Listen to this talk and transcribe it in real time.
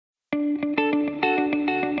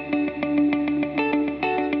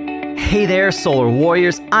Hey there, Solar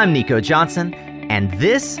Warriors. I'm Nico Johnson, and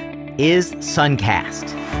this is Suncast.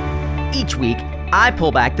 Each week, I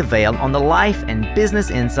pull back the veil on the life and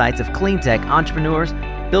business insights of clean tech entrepreneurs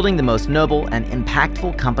building the most noble and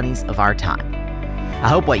impactful companies of our time. I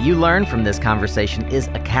hope what you learn from this conversation is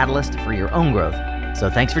a catalyst for your own growth. So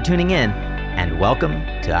thanks for tuning in, and welcome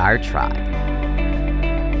to our tribe.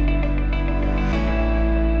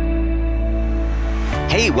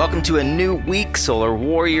 Hey, welcome to a new week, Solar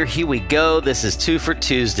Warrior. Here we go. This is Two for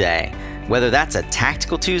Tuesday. Whether that's a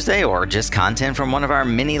tactical Tuesday or just content from one of our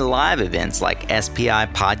many live events like SPI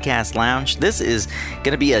Podcast Lounge, this is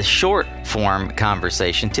going to be a short form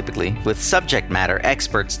conversation, typically with subject matter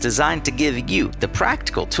experts designed to give you the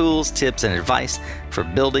practical tools, tips, and advice for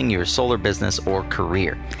building your solar business or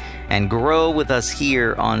career. And grow with us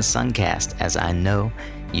here on Suncast, as I know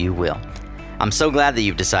you will. I'm so glad that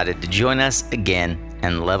you've decided to join us again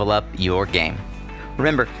and level up your game.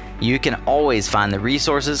 Remember, you can always find the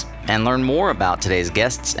resources and learn more about today's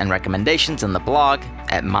guests and recommendations on the blog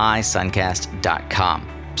at mysuncast.com.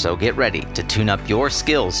 So get ready to tune up your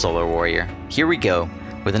skills, Solar Warrior. Here we go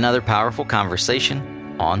with another powerful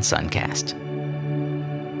conversation on Suncast.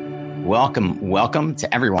 Welcome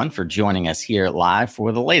to everyone for joining us here live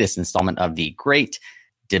for the latest installment of the Great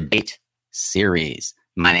Debate Series.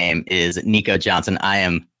 My name is Nico Johnson. I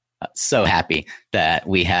am so happy that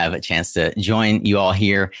we have a chance to join you all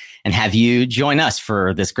here and have you join us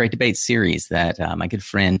for this great debate series that my good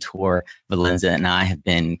friend Tor Valenza and I have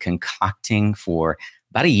been concocting for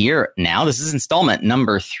about a year now. This is installment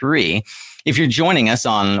number 3. If you're joining us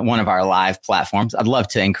on one of our live platforms, I'd love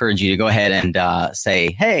to encourage you to go ahead and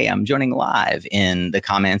say, hey, I'm joining live in the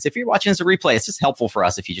comments. If you're watching as a replay, it's just helpful for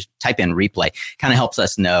us if you just type in replay. Kind of helps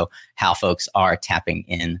us know how folks are tapping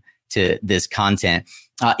in to this content.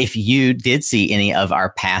 If you did see any of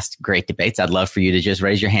our past great debates, I'd love for you to just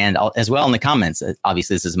raise your hand as well in the comments.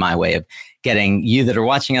 Obviously, this is my way of getting you that are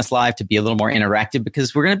watching us live to be a little more interactive,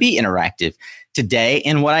 because we're going to be interactive today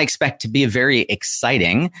in what I expect to be a very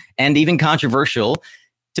exciting and even controversial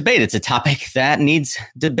debate. It's a topic that needs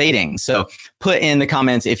debating. So put in the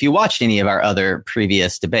comments if you watched any of our other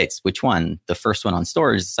previous debates. Which one? The first one on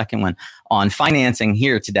storage, the second one on financing.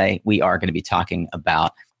 Here today, we are going to be talking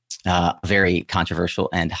about a very controversial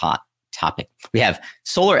and hot topic. We have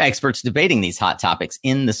solar experts debating these hot topics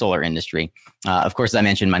in the solar industry. Of course, as I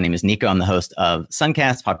mentioned, my name is Nico. I'm the host of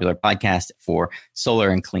Suncast, popular podcast for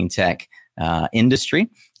solar and clean tech industry.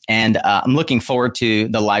 And I'm looking forward to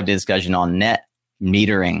the live discussion on net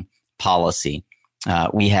metering policy.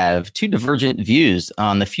 We have two divergent views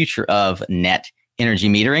on the future of net energy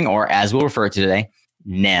metering, or as we'll refer to today,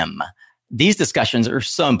 NEM. These discussions are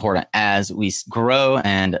so important as we grow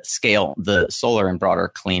and scale the solar and broader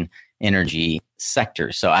clean energy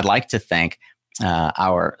sector. So I'd like to thank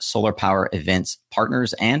our Solar Power Events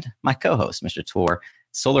partners and my co-host, Mr. Tor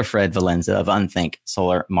Solarfred Valenza of Unthink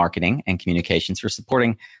Solar Marketing and Communications, for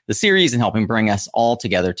supporting the series and helping bring us all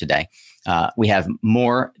together today. We have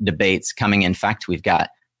more debates coming. In fact, we've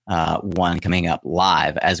got one coming up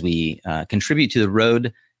live as we contribute to the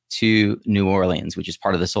road to New Orleans, which is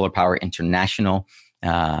part of the Solar Power International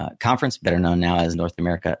Conference, better known now as North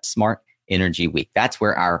America Smart Energy Week. That's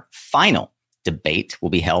where our final debate will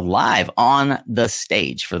be held live on the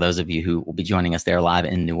stage for those of you who will be joining us there live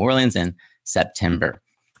in New Orleans in September.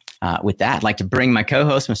 With that, I'd like to bring my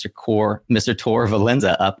co-host, Mr. Tor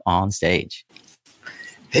Valenza, up on stage.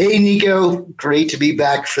 Hey, Nico. Great to be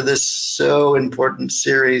back for this so important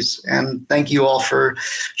series. And thank you all for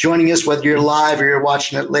joining us, whether you're live or you're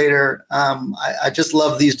watching it later. I just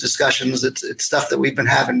love these discussions. It's stuff that we've been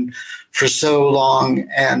having for so long.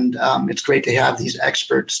 And it's great to have these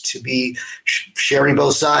experts to be sharing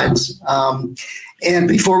both sides. And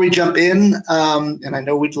before we jump in, and I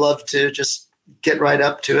know we'd love to just get right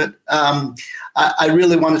up to it, I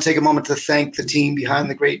really want to take a moment to thank the team behind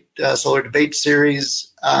the Great Solar Debate Series.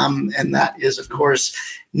 And that is, of course,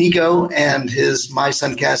 Nico and his My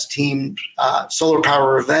Suncast team, Solar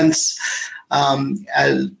Power Events, and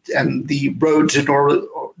the Road to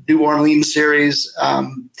New Orleans series.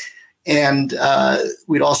 And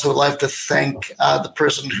we'd also like to thank the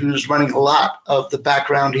person who's running a lot of the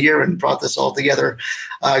background here and brought this all together,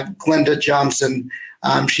 Glenda Johnson.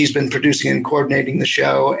 She's been producing and coordinating the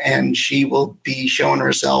show, and she will be showing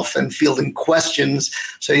herself and fielding questions.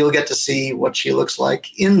 So you'll get to see what she looks like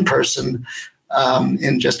in person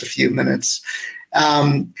in just a few minutes.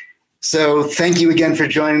 So thank you again for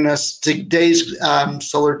joining us. Today's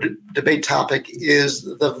solar debate topic is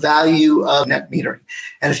the value of net metering.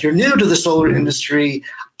 And if you're new to the solar industry,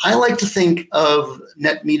 I like to think of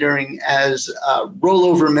net metering as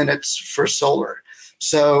rollover minutes for solar.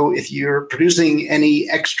 So if you're producing any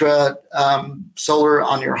extra solar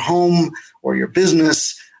on your home or your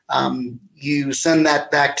business, you send that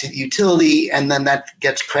back to the utility, and then that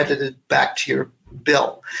gets credited back to your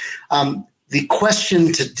bill. The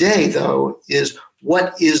question today, though, is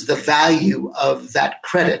what is the value of that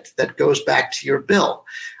credit that goes back to your bill?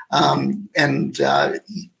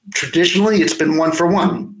 Traditionally, it's been 1 for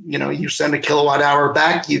 1. You send a kilowatt hour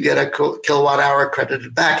back, you get a kilowatt hour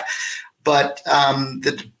credited back. But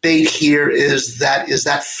the debate here is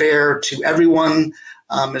that fair to everyone?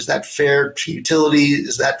 Is that fair to utility?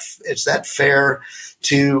 Is that fair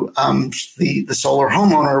to the solar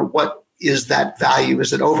homeowner? What is that value?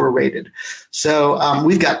 Is it overrated? So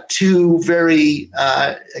we've got two very,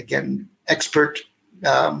 expert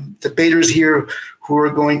debaters here who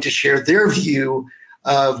are going to share their view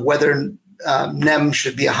of whether NEM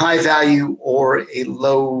should be a high value or a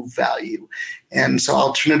low value. And so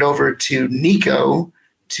I'll turn it over to Nico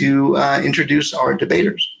to introduce our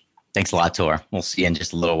debaters. Thanks a lot, Tor. We'll see you in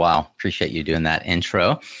just a little while. Appreciate you doing that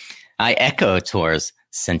intro. I echo Tor's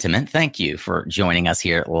sentiment. Thank you for joining us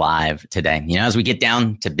here live today. As we get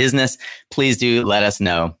down to business, please do let us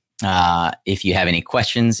know if you have any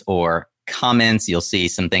questions or comments. You'll see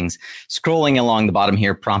some things scrolling along the bottom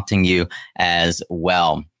here, prompting you as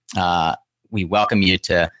well. We welcome you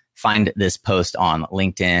to find this post on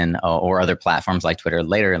LinkedIn or other platforms like Twitter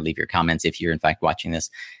later and leave your comments if you're in fact watching this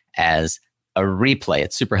as a replay.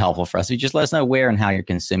 It's super helpful for us. You just let us know where and how you're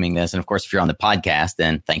consuming this. And of course, if you're on the podcast,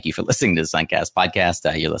 then thank you for listening to the Suncast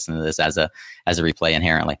podcast. You're listening to this as a replay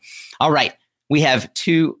inherently. All right. We have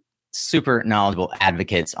two super knowledgeable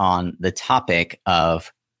advocates on the topic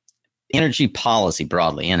of energy policy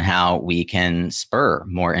broadly and how we can spur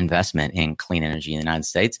more investment in clean energy in the United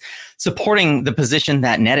States, supporting the position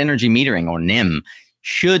that net energy metering, or NEM,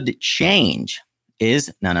 should change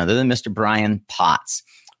is none other than Mr. Brian Potts.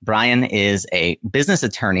 Brian is a business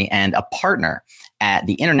attorney and a partner at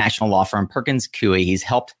the international law firm Perkins Coie. He's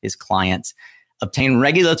helped his clients obtain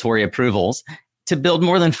regulatory approvals to build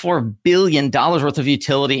more than $4 billion worth of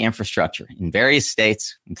utility infrastructure in various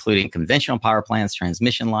states, including conventional power plants,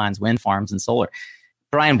 transmission lines, wind farms, and solar.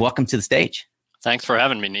 Brian, welcome to the stage. Thanks for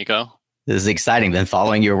having me, Nico. This is exciting. Been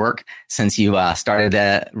following your work since you started,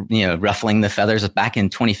 ruffling the feathers back in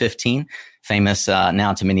 2015. Famous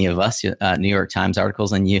now to many of us, New York Times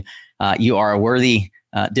articles, and you are a worthy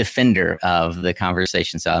defender of the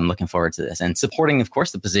conversation. So I'm looking forward to this and supporting, of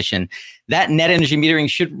course, the position that net energy metering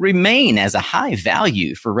should remain as a high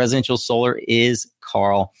value for residential solar is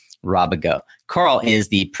Carl Robigo. Carl is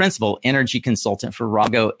the principal energy consultant for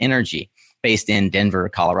Robigo Energy, based in Denver,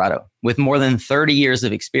 Colorado. With more than 30 years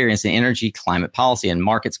of experience in energy, climate policy, and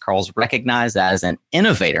markets, Carl's recognized as an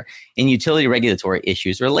innovator in utility regulatory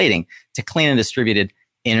issues relating to clean and distributed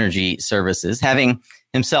energy services, having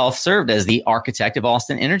himself served as the architect of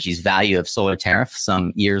Austin Energy's value of solar tariff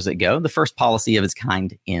some years ago, the first policy of its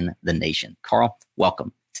kind in the nation. Carl,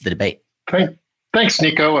 welcome to the debate. Thanks,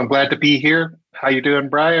 Nico. I'm glad to be here. How you doing,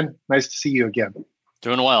 Brian? Nice to see you again.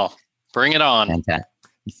 Doing well. Bring it on. Fantastic.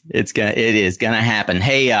 It is gonna happen.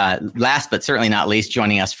 Hey, last but certainly not least,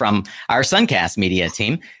 joining us from our Suncast media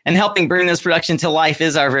team and helping bring this production to life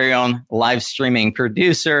is our very own live streaming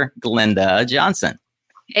producer, Glenda Johnson.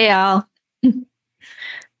 Hey, Al.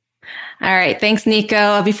 All right. Thanks,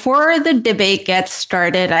 Nico. Before the debate gets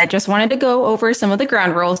started, I just wanted to go over some of the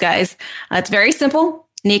ground rules, guys. It's very simple.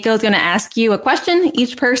 Nico is going to ask you a question.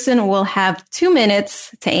 Each person will have 2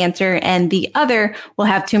 minutes to answer, and the other will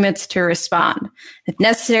have 2 minutes to respond. If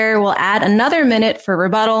necessary, we'll add another minute for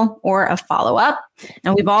rebuttal or a follow-up.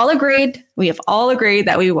 And we have all agreed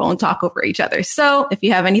that we won't talk over each other. So if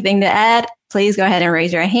you have anything to add, please go ahead and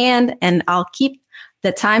raise your hand, and I'll keep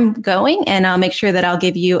the time going, and I'll make sure that I'll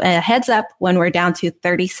give you a heads up when we're down to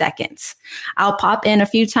 30 seconds. I'll pop in a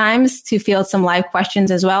few times to field some live questions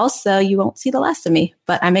as well, so you won't see the last of me,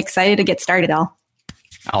 but I'm excited to get started, Al.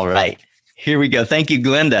 All right, here we go. Thank you,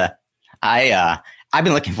 Glenda. I've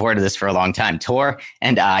been looking forward to this for a long time. Tor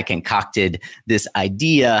and I concocted this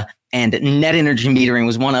idea, and net energy metering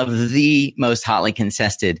was one of the most hotly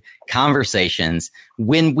contested conversations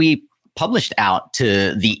when we published out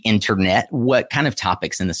to the internet what kind of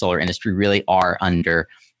topics in the solar industry really are under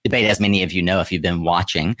debate. As many of you know, if you've been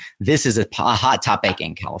watching, this is a hot topic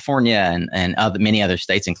in California and many other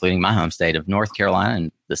states, including my home state of North Carolina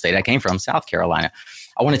and the state I came from, South Carolina.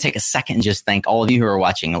 I want to take a second and just thank all of you who are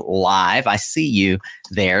watching live. I see you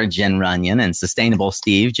there, Jen Runyon and Sustainable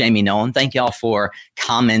Steve, Jamie Nolan. Thank you all for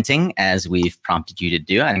commenting as we've prompted you to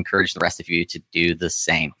do. I encourage the rest of you to do the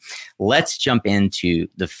same. Let's jump into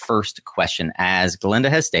the first question. As Glenda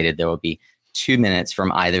has stated, there will be 2 minutes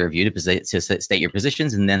from either of you to state your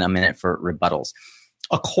positions, and then a minute for rebuttals.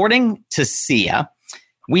 According to SEIA,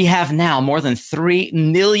 we have now more than 3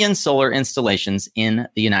 million solar installations in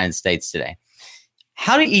the United States today.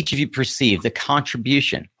 How do each of you perceive the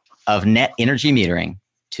contribution of net energy metering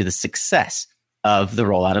to the success of the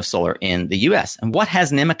rollout of solar in the U.S.? And what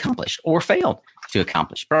has NEM accomplished or failed to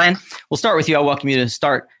accomplish? Brian, we'll start with you. I'll welcome you to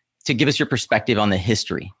start to give us your perspective on the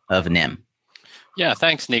history of NEM. Yeah,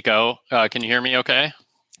 thanks, Nico. Can you hear me okay?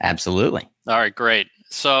 Absolutely. All right, great.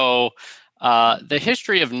 So the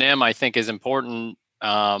history of NEM, I think, is important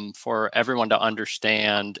for everyone to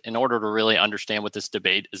understand in order to really understand what this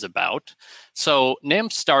debate is about. So NEM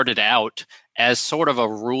started out as sort of a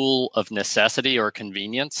rule of necessity or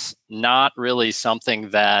convenience, not really something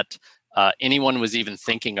that anyone was even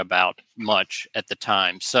thinking about much at the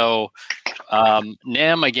time. So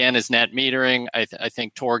NEM, again, is net metering. I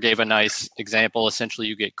think Tor gave a nice example. Essentially,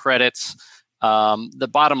 you get credits. The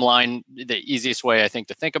bottom line, the easiest way I think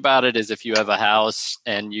to think about it is if you have a house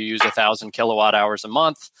and you use 1,000 kilowatt hours a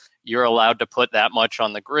month, you're allowed to put that much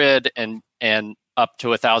on the grid and up to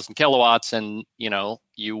 1,000 kilowatts, and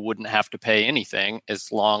you wouldn't have to pay anything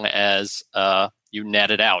as long as you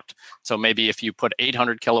net it out. So maybe if you put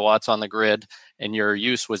 800 kilowatts on the grid and your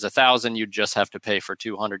use was 1,000, you'd just have to pay for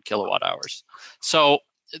 200 kilowatt hours. So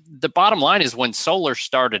the bottom line is when solar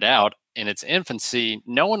started out in its infancy,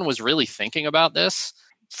 no one was really thinking about this.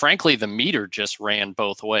 Frankly, the meter just ran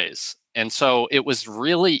both ways. And so it was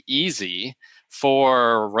really easy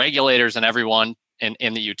for regulators and everyone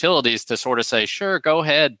in the utilities to sort of say, sure, go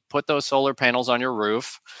ahead, put those solar panels on your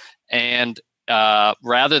roof. And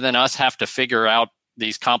rather than us have to figure out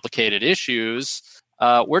these complicated issues,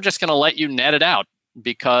 we're just going to let you net it out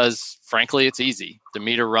because, frankly, it's easy. The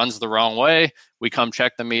meter runs the wrong way. We come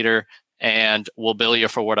check the meter and we'll bill you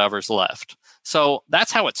for whatever's left. So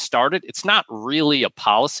that's how it started. It's not really a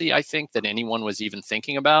policy, I think, that anyone was even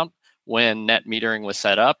thinking about when net metering was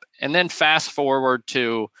set up. And then fast forward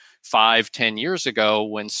to 5-10 years ago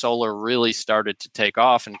when solar really started to take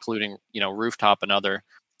off, including rooftop and other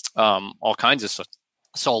all kinds of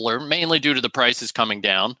solar, mainly due to the prices coming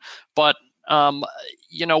down. But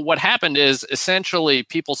what happened is essentially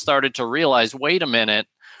people started to realize, wait a minute,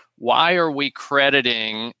 why are we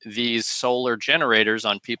crediting these solar generators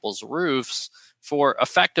on people's roofs for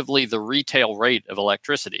effectively the retail rate of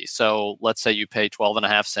electricity? So let's say you pay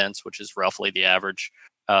 12.5 cents, which is roughly the average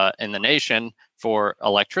in the nation for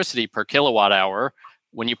electricity per kilowatt hour.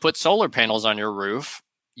 When you put solar panels on your roof,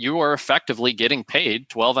 you are effectively getting paid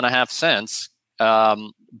 12.5 cents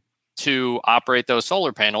to operate those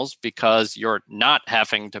solar panels because you're not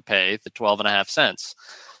having to pay the 12.5 cents.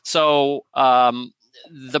 So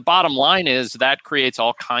the bottom line is that creates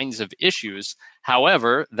all kinds of issues.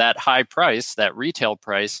 However, that high price, that retail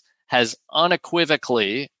price, has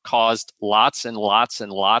unequivocally caused lots and lots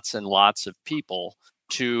and lots and lots of people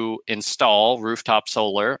to install rooftop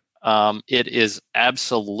solar. It is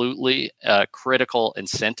absolutely a critical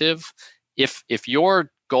incentive. If your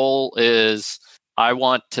goal is, I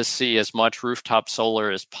want to see as much rooftop solar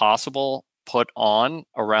as possible put on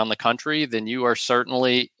around the country, then you are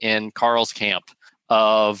certainly in Carl's camp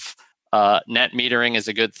of net metering is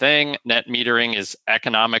a good thing. Net metering is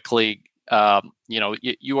economically,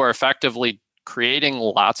 you are effectively creating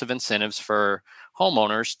lots of incentives for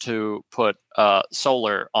homeowners to put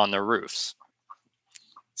solar on their roofs.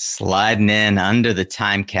 Sliding in under the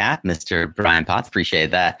time cap, Mr. Brian Potts.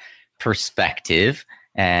 Appreciate that perspective.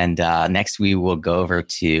 And next we will go over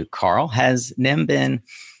to Carl. Has NEM been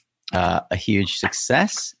a huge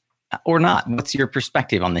success or not? What's your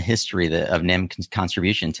perspective on the history of NEM's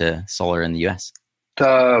contribution to solar in the U.S.?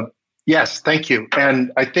 Yes, thank you.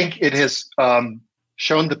 And I think it has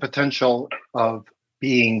shown the potential of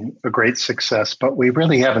being a great success, but we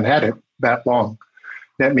really haven't had it that long.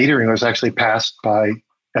 Net metering was actually passed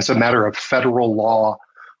as a matter of federal law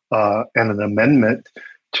and an amendment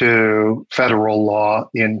to federal law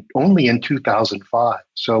only in 2005.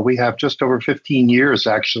 So we have just over 15 years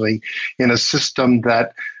actually in a system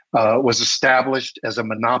that was established as a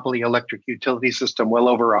monopoly electric utility system well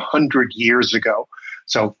over 100 years ago.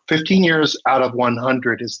 So 15 years out of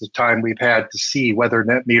 100 is the time we've had to see whether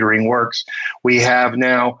net metering works. We have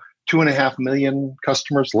now 2.5 million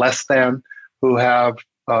customers, less than, who have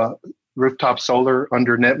rooftop solar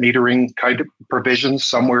under net metering kind of provisions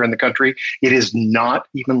somewhere in the country. It is not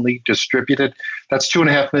evenly distributed. That's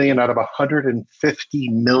 2.5 million out of 150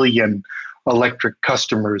 million electric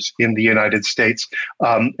customers in the United States.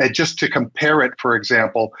 And just to compare it, for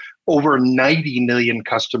example, over 90 million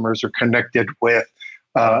customers are connected with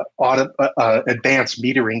advanced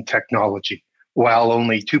metering technology, while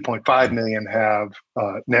only 2.5 million have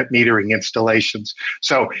net metering installations.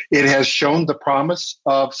 So it has shown the promise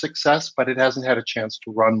of success, but it hasn't had a chance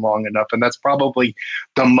to run long enough. And that's probably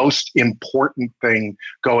the most important thing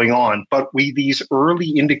going on. But these early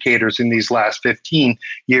indicators in these last 15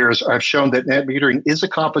 years have shown that net metering is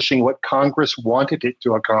accomplishing what Congress wanted it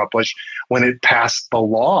to accomplish when it passed the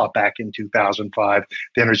law back in 2005,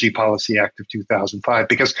 the Energy Policy Act of 2005,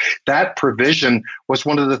 because that provision was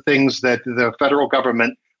one of the things that the federal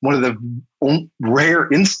government, one of the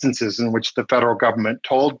rare instances in which the federal government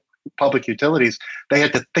told public utilities they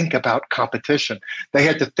had to think about competition. They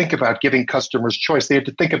had to think about giving customers choice. They had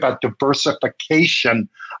to think about diversification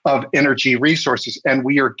of energy resources. And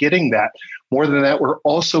we are getting that. More than that, we're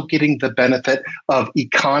also getting the benefit of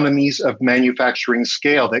economies of manufacturing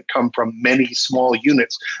scale that come from many small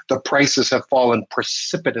units. The prices have fallen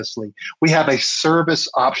precipitously. We have a service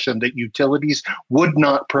option that utilities would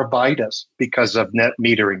not provide us because of net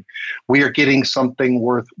metering. We are getting something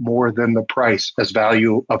worth more than the price, as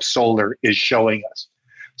value of solar is showing us.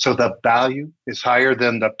 So the value is higher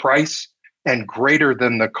than the price and greater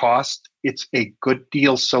than the cost. It's a good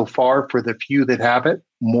deal so far for the few that have it.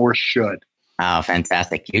 More should. Oh,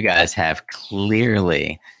 fantastic. You guys have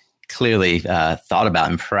clearly thought about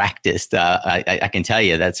and practiced. I can tell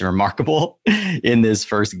you that's remarkable in this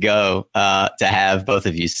first go to have both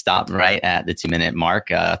of you stop right at the 2-minute mark.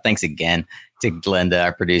 Thanks again to Glenda,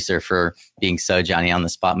 our producer, for being so Johnny on the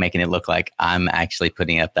spot, making it look like I'm actually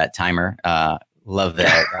putting up that timer. Love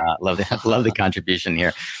that. Love the contribution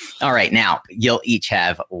here. All right. Now you'll each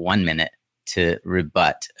have 1 minute to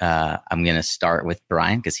rebut. I'm going to start with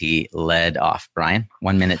Brian because he led off. Brian,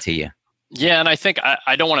 1 minute to you. Yeah, and I think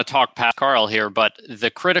I don't want to talk past Carl here, but the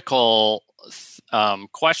critical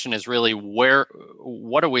question is really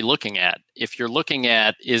what are we looking at? If you're looking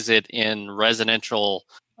at, is it in residential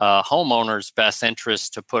homeowners' best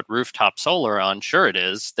interest to put rooftop solar on? Sure it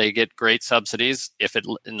is. They get great subsidies. If it,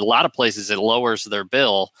 in a lot of places, it lowers their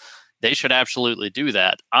bill, they should absolutely do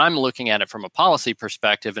that. I'm looking at it from a policy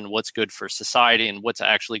perspective and what's good for society and what's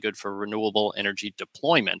actually good for renewable energy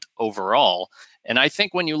deployment overall. And I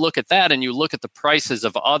think when you look at that and you look at the prices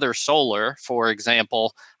of other solar, for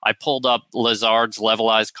example, I pulled up Lazard's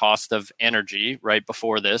levelized cost of energy right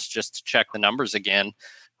before this just to check the numbers again.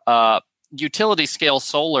 Utility scale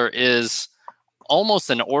solar is almost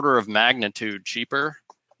an order of magnitude cheaper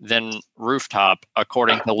than rooftop,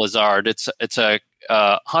 according to Lazard. It's a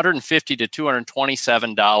 $150 to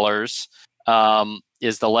 $227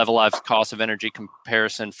 is the levelized cost of energy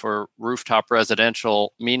comparison for rooftop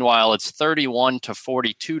residential. Meanwhile, it's $31 to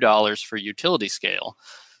 $42 for utility scale.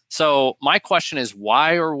 So my question is,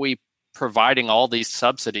 why are we providing all these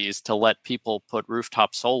subsidies to let people put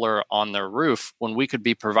rooftop solar on their roof when we could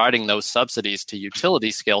be providing those subsidies to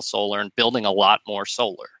utility scale solar and building a lot more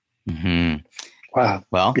solar? Mm-hmm. Wow.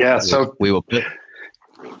 Well, yeah. So we will put.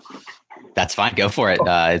 That's fine. Go for it.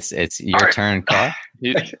 It's your turn, Carl.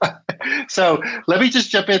 So let me just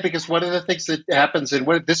jump in, because one of the things that happens, and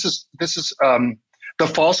this is the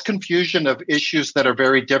false confusion of issues that are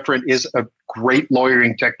very different is a great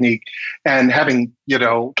lawyering technique. And having,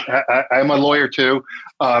 I'm a lawyer too,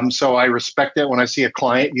 so I respect it when I see a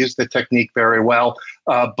client use the technique very well.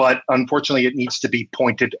 But unfortunately, it needs to be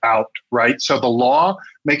pointed out, right? So the law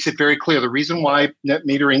makes it very clear. The reason why net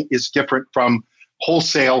metering is different from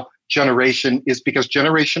wholesale generation is because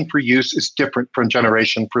generation for use is different from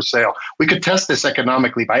generation for sale. We could test this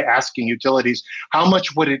economically by asking utilities, how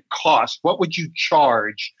much would it cost? What would you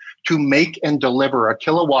charge to make and deliver a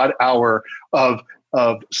kilowatt hour of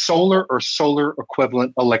solar or solar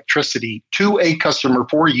equivalent electricity to a customer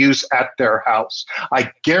for use at their house? I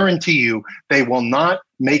guarantee you they will not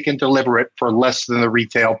make and deliver it for less than the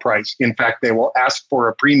retail price. In fact, they will ask for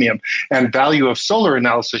a premium. And value of solar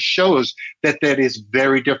analysis shows that is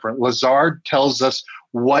very different. Lazard tells us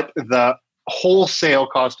what the wholesale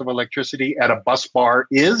cost of electricity at a bus bar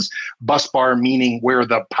is. Bus bar meaning where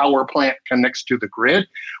the power plant connects to the grid.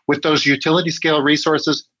 With those utility scale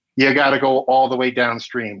resources, you got to go all the way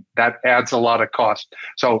downstream. That adds a lot of cost.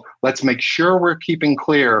 So let's make sure we're keeping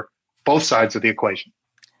clear both sides of the equation.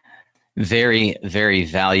 Very, very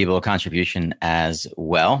valuable contribution as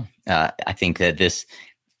well. I think that this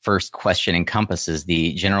first question encompasses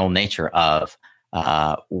the general nature of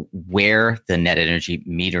where the net energy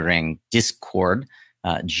metering discord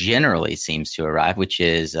generally seems to arrive, which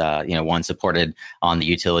is, one supported on the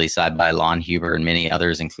utility side by Lon Huber and many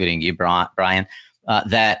others, including you, Brian.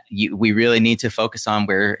 We really need to focus on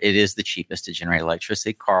where it is the cheapest to generate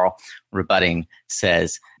electricity. Carl, rebutting,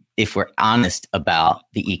 says, if we're honest about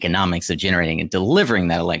the economics of generating and delivering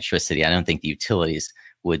that electricity, I don't think the utilities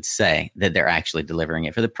would say that they're actually delivering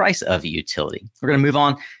it for the price of a utility. We're going to move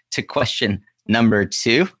on to question number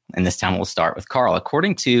 2, and this time we'll start with Carl.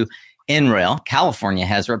 According to NREL, California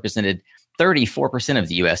has represented 34% of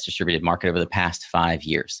the U.S. distributed market over the past 5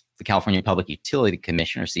 years. The California Public Utility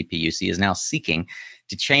Commission, or CPUC, is now seeking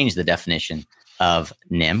to change the definition of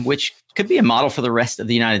NEM, which could be a model for the rest of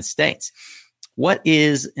the United States. What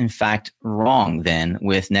is, in fact, wrong then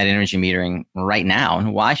with net energy metering right now,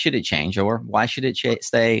 and why should it change, or why should it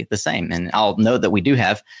stay the same? And I'll note that we do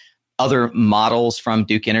have other models from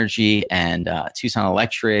Duke Energy and Tucson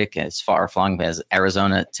Electric, as far flung as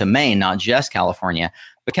Arizona to Maine, not just California.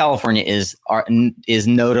 But California is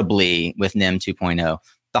notably, with NEM 2.0,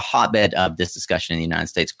 the hotbed of this discussion in the United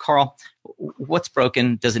States. Carl, what's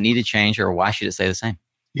broken? Does it need to change, or why should it stay the same?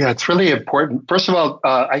 Yeah, it's really important. First of all,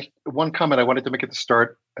 one comment I wanted to make at the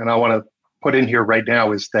start, and I want to put in here right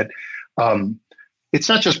now, is that it's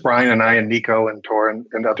not just Brian and I and Nico and Tor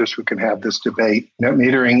and others who can have this debate. Net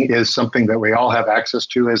metering is something that we all have access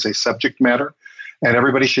to as a subject matter, and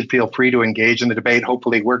everybody should feel free to engage in the debate.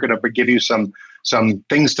 Hopefully, we're going to give you some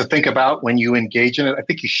things to think about when you engage in it. I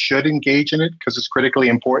think you should engage in it because it's critically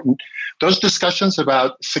important. Those discussions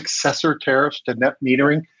about successor tariffs to net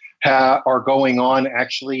metering are going on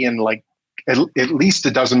actually in like at least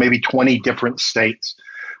a dozen, maybe 20 different states.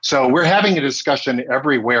 So we're having a discussion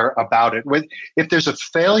everywhere about it. If there's a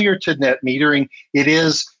failure to net metering, it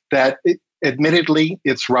is that, admittedly,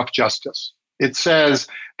 it's rough justice. It says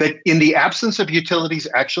that in the absence of utilities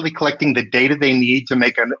actually collecting the data they need to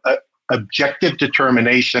make an objective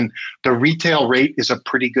determination, the retail rate is a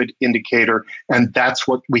pretty good indicator, and that's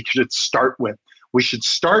what we should start with. We should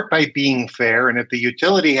start by being fair, and if the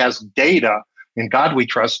utility has data, in God we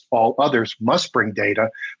trust, all others must bring data.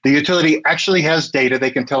 The utility actually has data.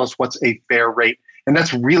 They can tell us what's a fair rate. And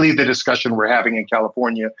that's really the discussion we're having in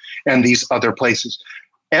California and these other places.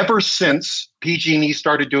 Ever since PG&E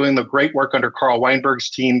started doing the great work under Carl Weinberg's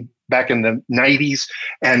team back in the 90s,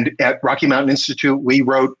 and at Rocky Mountain Institute, we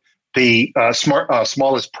wrote the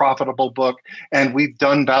smallest profitable book, and we've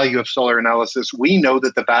done value of solar analysis. We know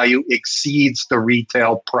that the value exceeds the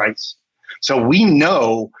retail price. So we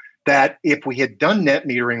know that if we had done net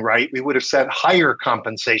metering right, we would have set higher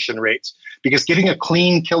compensation rates, because getting a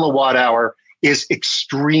clean kilowatt hour is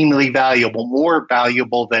extremely valuable, more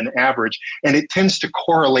valuable than average. And it tends to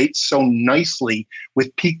correlate so nicely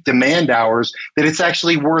with peak demand hours that it's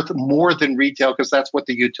actually worth more than retail, because that's what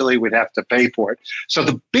the utility would have to pay for it. So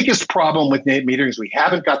the biggest problem with net metering is we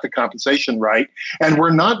haven't got the compensation right, and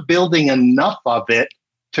we're not building enough of it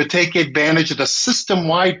to take advantage of the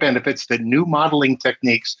system-wide benefits that new modeling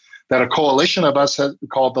techniques that a coalition of us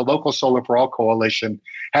called the Local Solar for All Coalition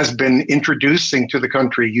has been introducing to the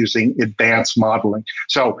country using advanced modeling.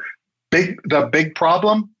 So the big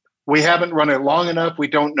problem, we haven't run it long enough. We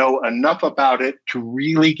don't know enough about it to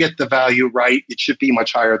really get the value right. It should be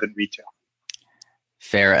much higher than retail.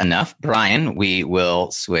 Fair enough. Brian, we will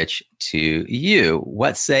switch to you.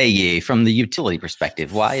 What say ye from the utility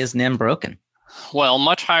perspective? Why is NEM broken? Well,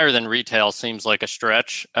 much higher than retail seems like a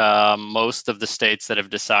stretch. Most of the states that have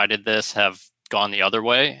decided this have gone the other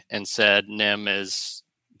way and said NEM is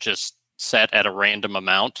just set at a random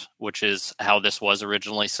amount, which is how this was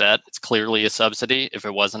originally set. It's clearly a subsidy. If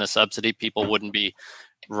it wasn't a subsidy, people wouldn't be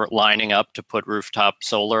lining up to put rooftop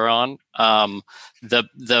solar on.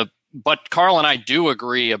 But Carl and I do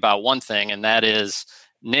agree about one thing, and that is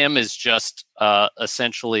NEM is just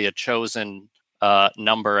essentially a chosen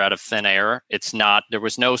number out of thin air. It's not. There were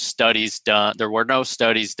no studies done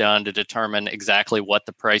to determine exactly what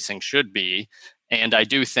the pricing should be. And I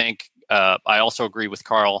do think I also agree with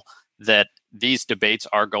Carl that these debates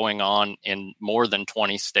are going on in more than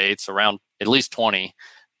 20 states, around at least 20,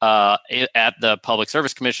 at the public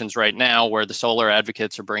service commissions right now, where the solar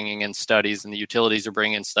advocates are bringing in studies and the utilities are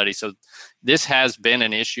bringing in studies. So this has been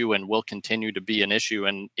an issue and will continue to be an issue,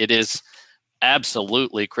 and it is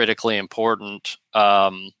absolutely critically important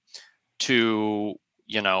to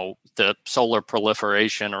the solar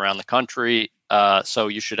proliferation around the country. So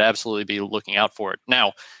you should absolutely be looking out for it.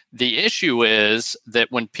 Now, the issue is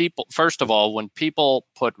that when people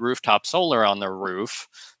put rooftop solar on their roof,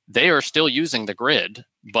 they are still using the grid,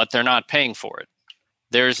 but they're not paying for it.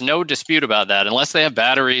 There's no dispute about that, unless they have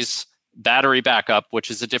battery backup,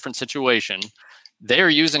 which is a different situation. They're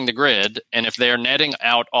using the grid, and if they're netting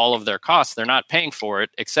out all of their costs, they're not paying for it,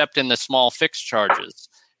 except in the small fixed charges.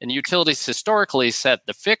 And utilities historically set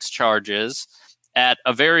the fixed charges at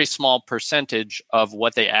a very small percentage of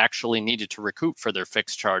what they actually needed to recoup for their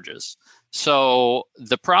fixed charges. So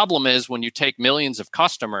the problem is when you take millions of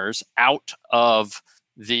customers out of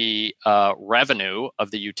the revenue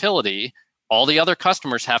of the utility, all the other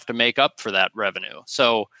customers have to make up for that revenue.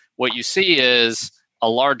 So what you see is a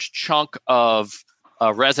large chunk of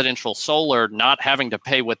residential solar not having to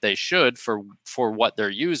pay what they should for what they're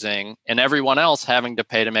using, and everyone else having to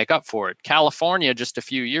pay to make up for it. California just a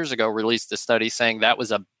few years ago released a study saying that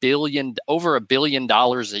was over $1 billion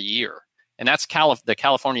a year, and that's the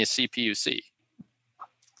California CPUC.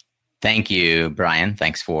 Thank you, Brian.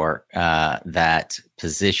 Thanks for that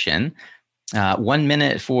position. 1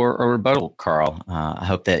 minute for a rebuttal, Carl. I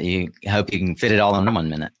hope you can fit it all in 1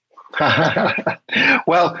 minute.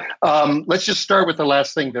 Well, let's just start with the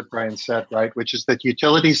last thing that Brian said, right? Which is that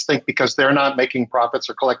utilities think because they're not making profits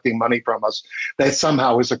or collecting money from us, that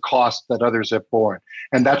somehow is a cost that others have borne.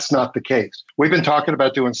 And that's not the case. We've been talking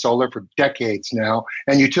about doing solar for decades now,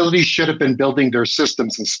 and utilities should have been building their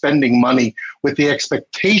systems and spending money with the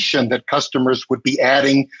expectation that customers would be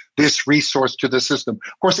adding this resource to the system.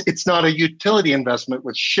 Of course, it's not a utility investment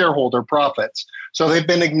with shareholder profits. So they've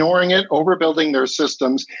been ignoring it, overbuilding their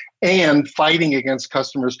systems, and fighting against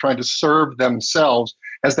customers trying to serve themselves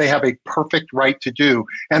as they have a perfect right to do,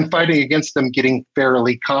 and fighting against them getting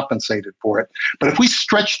fairly compensated for it. But if we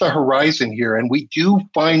stretch the horizon here and we do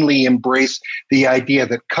finally embrace the idea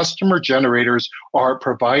that customer generators are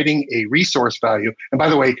providing a resource value, and by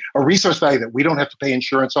the way, a resource value that we don't have to pay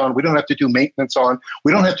insurance on, we don't have to do maintenance on,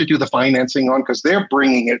 we don't have to do the financing on, because they're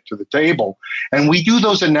bringing it to the table. And we do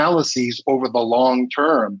those analyses over the long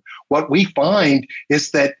term. What we find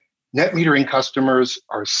is that net metering customers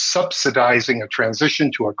are subsidizing a transition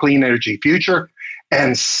to a clean energy future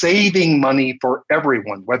and saving money for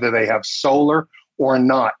everyone, whether they have solar or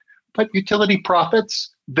not. But utility profits,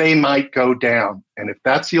 they might go down. And if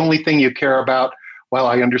that's the only thing you care about, well,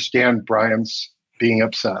 I understand Brian's being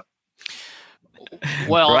upset.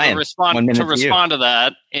 Well, Brian, to respond to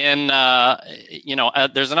that,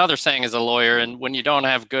 there's another saying as a lawyer, and when you don't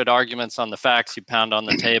have good arguments on the facts, you pound on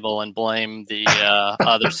the table and blame the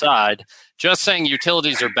other side. Just saying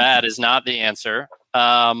utilities are bad is not the answer.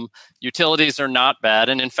 Utilities are not bad.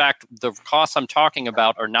 And in fact, the costs I'm talking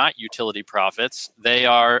about are not utility profits. They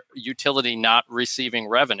are utility not receiving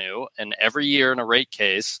revenue. And every year in a rate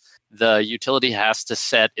case, the utility has to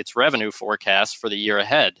set its revenue forecast for the year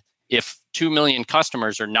ahead. If 2 million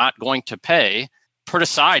customers are not going to pay, put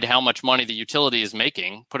aside how much money the utility is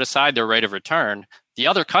making, put aside their rate of return, the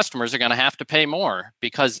other customers are going to have to pay more,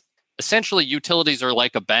 because essentially utilities are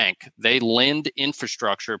like a bank. They lend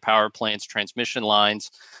infrastructure, power plants, transmission lines,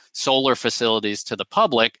 solar facilities to the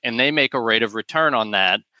public, and they make a rate of return on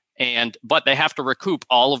that. But they have to recoup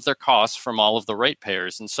all of their costs from all of the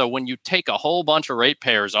ratepayers. And so when you take a whole bunch of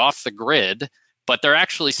ratepayers off the grid, but they're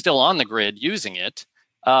actually still on the grid using it,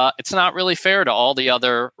 it's not really fair to all the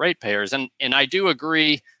other ratepayers. And I do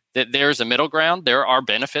agree that there's a middle ground. There are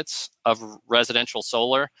benefits of residential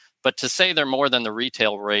solar, but to say they're more than the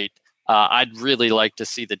retail rate, I'd really like to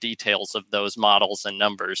see the details of those models and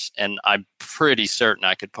numbers, and I'm pretty certain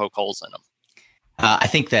I could poke holes in them. I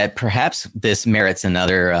think that perhaps this merits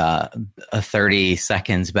another 30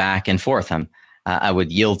 seconds back and forth. I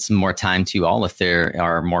would yield some more time to all if there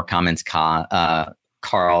are more comments,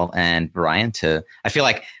 Carl and Brian. I feel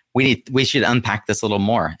like we should unpack this a little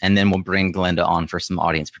more, and then we'll bring Glenda on for some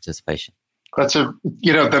audience participation. That's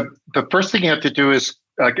the first thing you have to do is,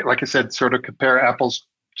 like I said, sort of compare apples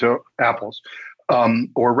to apples,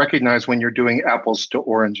 or recognize when you're doing apples to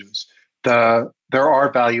oranges. There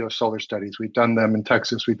are value of solar studies. We've done them in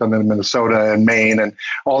Texas, we've done them in Minnesota and Maine, and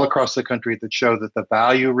all across the country that show that the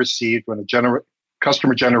value received when a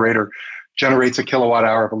customer generator generates a kilowatt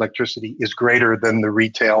hour of electricity is greater than the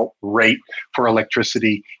retail rate for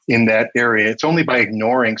electricity in that area. It's only by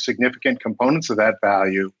ignoring significant components of that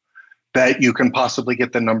value that you can possibly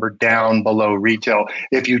get the number down below retail.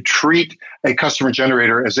 If you treat a customer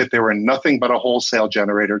generator as if they were nothing but a wholesale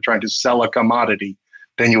generator trying to sell a commodity,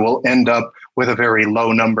 then you will end up with a very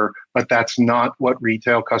low number. But that's not what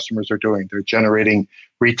retail customers are doing. They're generating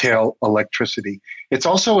retail electricity. It's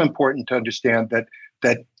also important to understand that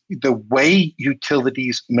the way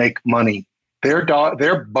utilities make money,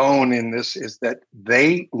 their bone in this is that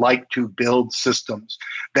they like to build systems.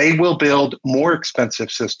 They will build more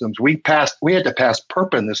expensive systems. We had to pass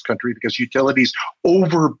PURPA in this country because utilities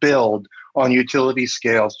overbuild on utility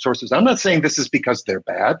scale sources. I'm not saying this is because they're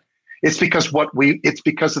bad. It's because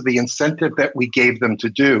of the incentive that we gave them to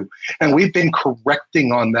do. And we've been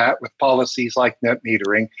correcting on that with policies like net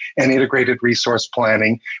metering and integrated resource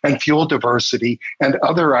planning and fuel diversity and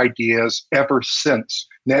other ideas ever since.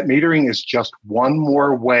 Net metering is just one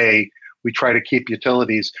more way we try to keep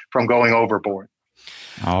utilities from going overboard.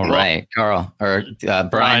 All right, Carl or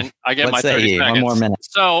Brian. I get my 30 seconds. One more minute.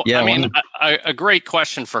 So, yeah, a great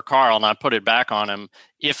question for Carl, and I put it back on him.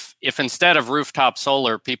 If instead of rooftop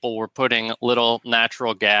solar, people were putting little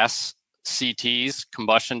natural gas CTs,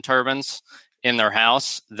 combustion turbines, in their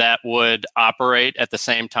house that would operate at the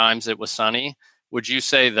same times it was sunny, would you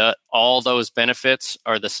say that all those benefits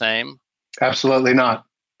are the same? Absolutely not.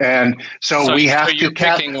 And so we have to. You're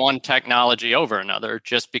picking one technology over another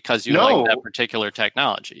just because you like that particular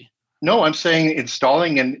technology. No, I'm saying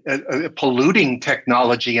installing a polluting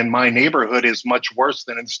technology in my neighborhood is much worse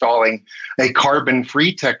than installing a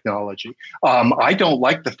carbon-free technology. I don't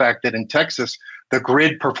like the fact that in Texas, the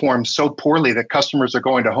grid performs so poorly that customers are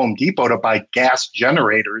going to Home Depot to buy gas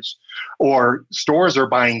generators, or stores are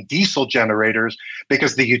buying diesel generators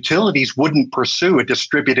because the utilities wouldn't pursue a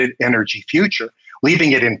distributed energy future,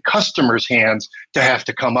 leaving it in customers' hands to have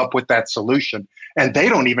to come up with that solution. And they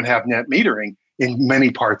don't even have net metering in many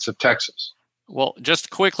parts of Texas. Well, just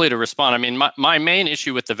quickly to respond, I mean, my main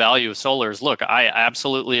issue with the value of solar is, look, I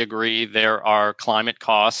absolutely agree there are climate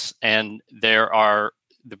costs and there are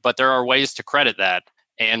ways to credit that,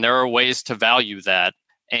 and there are ways to value that.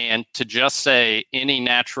 And to just say any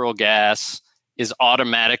natural gas is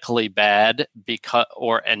automatically bad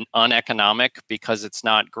or uneconomic because it's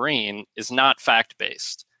not green is not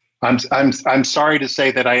fact-based. I'm sorry to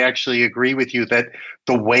say that I actually agree with you that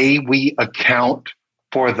the way we account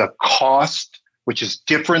for the cost, which is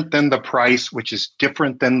different than the price, which is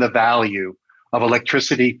different than the value of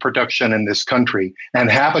electricity production in this country,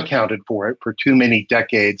 and have accounted for it for too many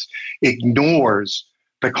decades, ignores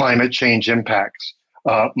the climate change impacts.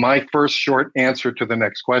 My first short answer to the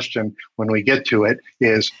next question, when we get to it,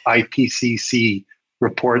 is IPCC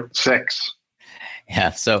Report 6.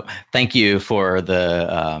 Yeah. So thank you for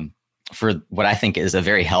for what I think is a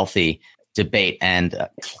very healthy debate, and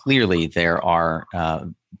clearly there are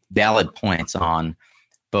valid points on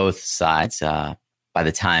both sides. By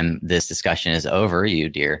the time this discussion is over, you,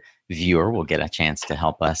 dear viewer, will get a chance to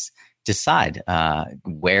help us decide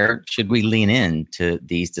where should we lean into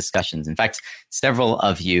these discussions. In fact, several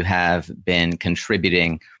of you have been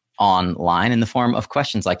contributing online in the form of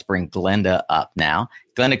questions. I'd like to bring Glenda up now.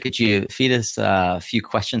 Glenda, could you feed us a few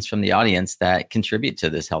questions from the audience that contribute to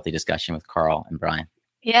this healthy discussion with Carl and Brian?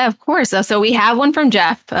 Yeah, of course. So we have one from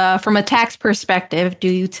Jeff. From a tax perspective, do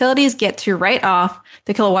utilities get to write off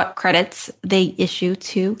the kilowatt credits they issue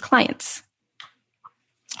to clients?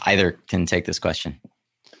 Either can take this question.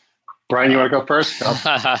 Brian, you want to go first?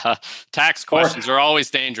 No. Tax questions are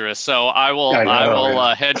always dangerous. So I will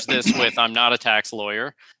hedge this with I'm not a tax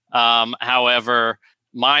lawyer. However,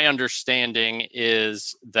 my understanding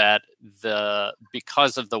is that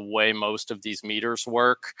because of the way most of these meters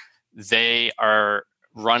work, they are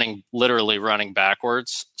literally running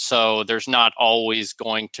backwards. So there's not always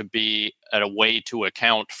going to be a way to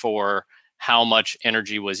account for how much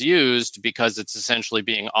energy was used because it's essentially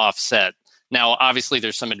being offset. Now, obviously,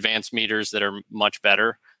 there's some advanced meters that are much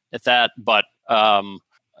better at that. But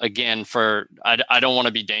again, I don't want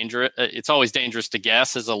to be dangerous. It's always dangerous to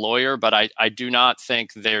guess as a lawyer, but I do not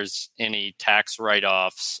think there's any tax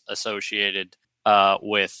write-offs associated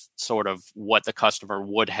with sort of what the customer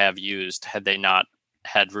would have used had they not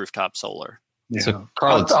had rooftop solar. Yeah. So,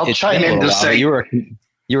 Carl, I'll chime in to say you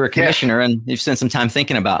were a commissioner, and you've spent some time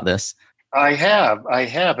thinking about this. I have,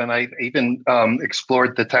 and I even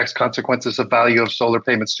explored the tax consequences of value of solar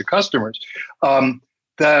payments to customers. I'm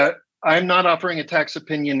not offering a tax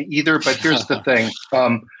opinion either, but here's the thing.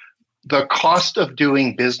 The cost of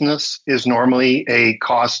doing business is normally a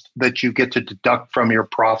cost that you get to deduct from your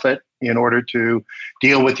profit in order to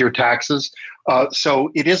deal with your taxes. So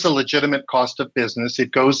it is a legitimate cost of business.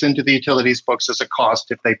 It goes into the utilities books as a cost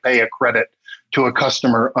if they pay a credit to a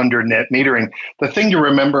customer under net metering. The thing to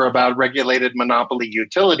remember about regulated monopoly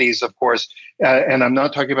utilities, of course, and I'm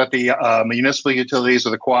not talking about the municipal utilities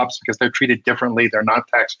or the co-ops because they're treated differently. They're not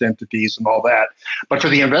taxed entities and all that. But for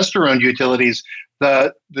the investor-owned utilities,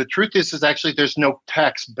 the truth is actually there's no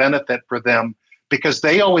tax benefit for them because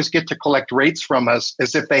they always get to collect rates from us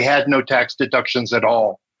as if they had no tax deductions at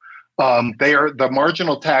all. They are the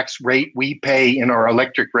marginal tax rate we pay in our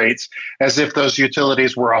electric rates as if those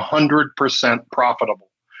utilities were 100% profitable.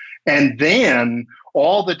 And then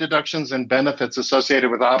all the deductions and benefits associated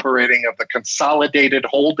with operating of the consolidated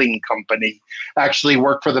holding company actually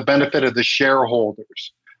work for the benefit of the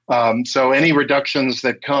shareholders. So any reductions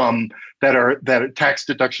that come that are tax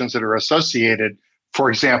deductions that are associated, for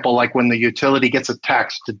example, like when the utility gets a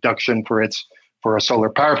tax deduction for a solar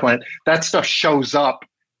power plant, that stuff shows up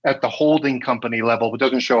at the holding company level, but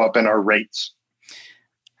doesn't show up in our rates.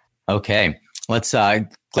 Okay. Let's, Glenda,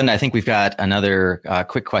 I think we've got another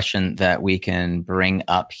quick question that we can bring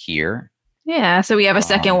up here. Yeah, so we have a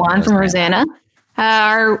second one from Rosanna.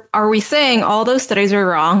 Are we saying all those studies are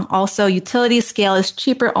wrong? Also, utility scale is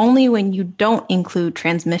cheaper only when you don't include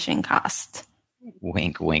transmission cost.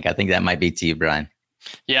 Wink, wink. I think that might be to you, Brian.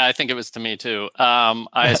 Yeah, I think it was to me too.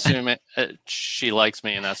 I assume she likes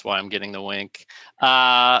me, and that's why I'm getting the wink.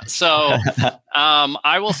 I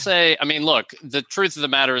will say, I mean, look, the truth of the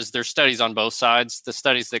matter is there's studies on both sides. The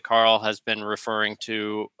studies that Carl has been referring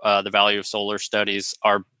to, the value of solar studies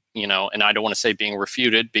are, and I don't want to say being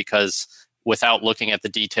refuted because without looking at the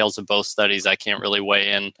details of both studies, I can't really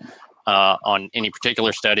weigh in on any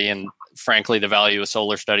particular study. And frankly, the value of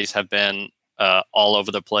solar studies have been all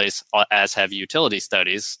over the place, as have utility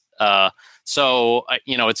studies. It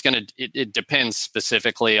depends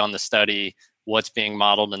specifically on the study, what's being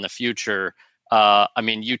modeled in the future.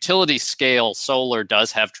 Utility scale solar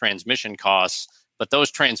does have transmission costs, but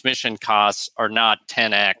those transmission costs are not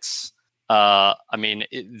 10x.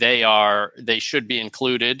 They should be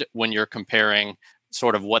included when you're comparing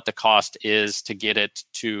sort of what the cost is to get it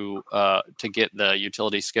to get the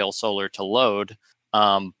utility scale solar to load.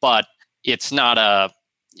 But it's not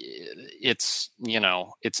it's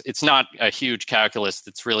not a huge calculus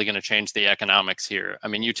that's really going to change the economics here. I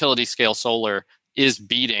mean, utility scale solar is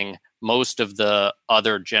beating most of the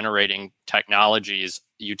other generating technologies,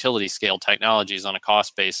 utility scale technologies, on a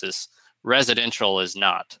cost basis. Residential is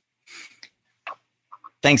not.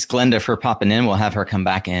 Thanks, Glenda, for popping in. We'll have her come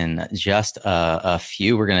back in just a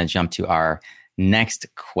few. We're going to jump to our next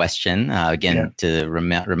question to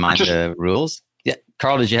remind the rules. Yeah,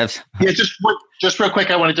 Carl, did you have? Yeah, just real quick.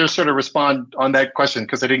 I wanted to sort of respond on that question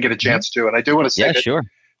because I didn't get a chance to, and I do want to say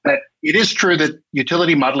that it is true that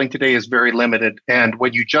utility modeling today is very limited. And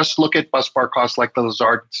when you just look at busbar costs like the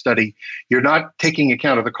Lazard study, you're not taking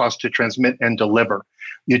account of the cost to transmit and deliver.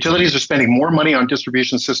 Utilities are spending more money on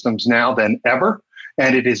distribution systems now than ever.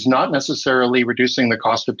 And it is not necessarily reducing the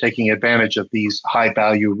cost of taking advantage of these high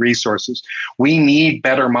value resources. We need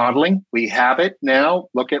better modeling. We have it now.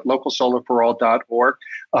 Look at localsolarforall.org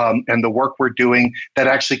and the work we're doing that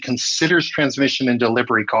actually considers transmission and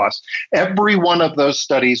delivery costs. Every one of those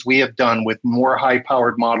studies we have done with more high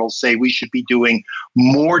powered models say we should be doing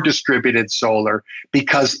more distributed solar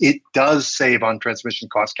because it does save on transmission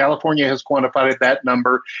costs. California has quantified that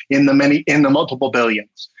number in the multiple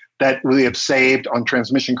billions that we have saved on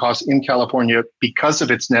transmission costs in California because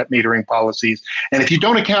of its net metering policies. And if you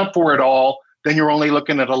don't account for it all, then you're only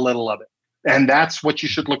looking at a little of it. And that's what you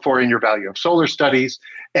should look for in your value of solar studies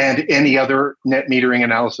and any other net metering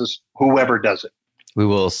analysis, whoever does it. We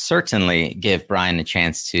will certainly give Brian a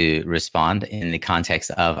chance to respond in the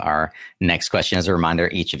context of our next question. As a reminder,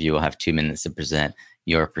 each of you will have 2 minutes to present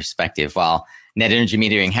your perspective. While net energy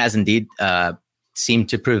metering has indeed seemed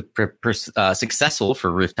to prove successful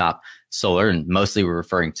for rooftop solar, and mostly we're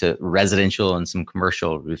referring to residential and some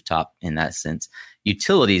commercial rooftop in that sense.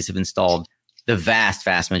 Utilities have installed the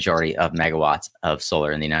vast majority of megawatts of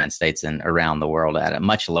solar in the United States and around the world at a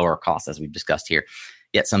much lower cost, as we've discussed here.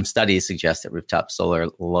 Yet some studies suggest that rooftop solar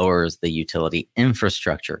lowers the utility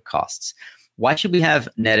infrastructure costs. Why should we have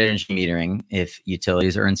net energy metering if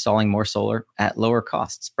utilities are installing more solar at lower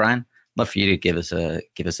costs? Brian, I'd love for you to give us a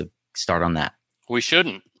start on that. We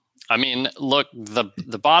shouldn't. I mean, look,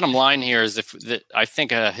 the bottom line here is I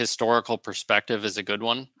think a historical perspective is a good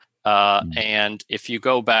one. And if you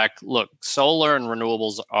go back, look, solar and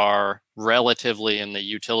renewables are relatively in the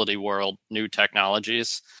utility world new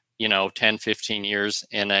technologies, 10, 15 years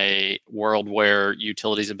in a world where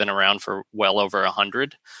utilities have been around for well over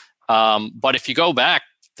 100. But if you go back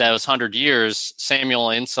those 100 years, Samuel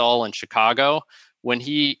Insull in Chicago, when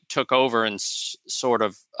he took over and sort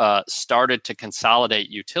of started to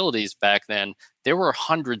consolidate utilities back then, there were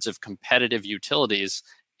hundreds of competitive utilities,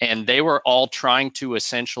 and they were all trying to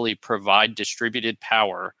essentially provide distributed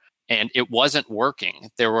power, and it wasn't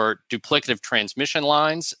working. There were duplicative transmission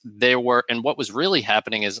lines. And what was really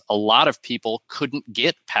happening is a lot of people couldn't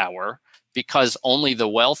get power because only the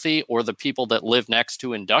wealthy or the people that live next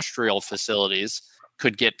to industrial facilities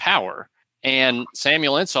could get power. And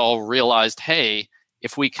Samuel Insull realized, hey,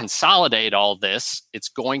 if we consolidate all this, it's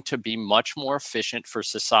going to be much more efficient for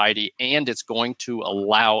society, and it's going to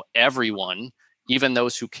allow everyone, even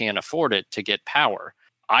those who can't afford it, to get power.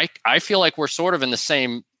 I feel like we're sort of in the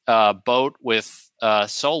same boat with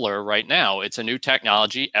solar right now. It's a new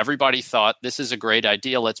technology. Everybody thought this is a great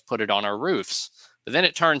idea. Let's put it on our roofs. But then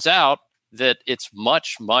it turns out that it's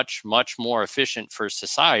much, much, much more efficient for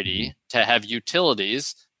society to have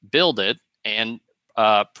utilities build it and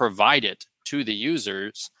provide it to the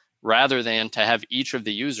users rather than to have each of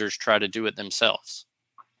the users try to do it themselves.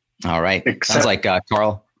 All right. Sounds like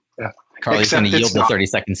Carl. Yeah. Carl is going to yield the 30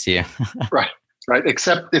 seconds to you. Right.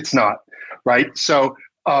 Except it's not. Right. So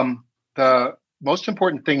the most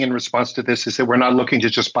important thing in response to this is that we're not looking to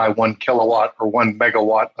just buy 1 kilowatt or 1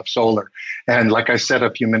 megawatt of solar. And like I said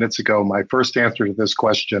a few minutes ago, my first answer to this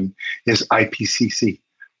question is IPCC.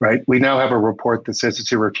 Right? We now have a report that says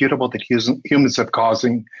it's irrefutable that humans are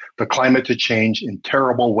causing the climate to change in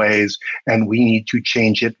terrible ways, and we need to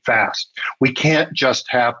change it fast. We can't just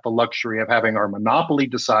have the luxury of having our monopoly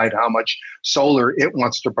decide how much solar it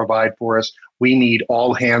wants to provide for us. We need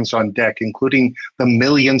all hands on deck, including the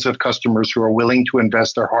millions of customers who are willing to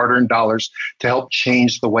invest their hard-earned dollars to help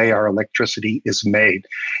change the way our electricity is made.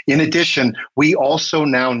 In addition, we also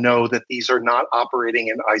now know that these are not operating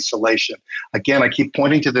in isolation. Again, I keep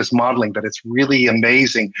pointing to this modeling, but it's really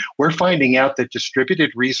amazing. We're finding out that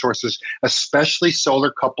distributed resources, especially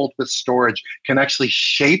solar coupled with storage, can actually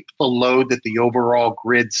shape the load that the overall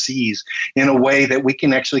grid sees in a way that we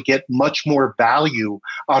can actually get much more value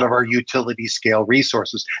out of our utility scale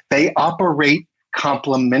resources. They operate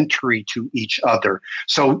complementary to each other.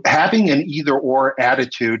 So having an either or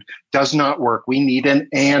attitude does not work. We need an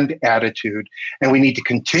and attitude, and we need to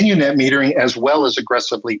continue net metering as well as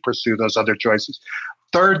aggressively pursue those other choices.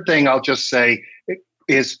 Third thing I'll just say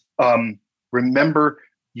is remember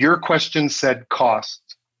your question said cost,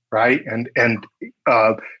 right? And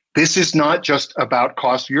this is not just about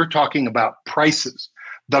cost. You're talking about prices.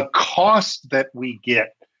 The cost that we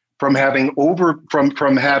get from having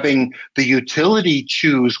from having the utility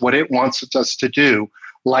choose what it wants us to do,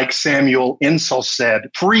 like Samuel Insull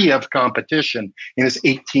said, free of competition in his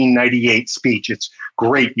 1898 speech. It's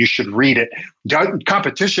great. You should read it.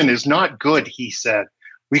 Competition is not good, he said.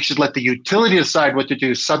 We should let the utility decide what to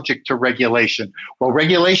do subject to regulation. Well,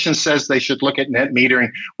 regulation says they should look at net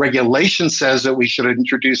metering. Regulation says that we should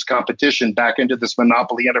introduce competition back into this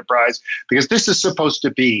monopoly enterprise because this is supposed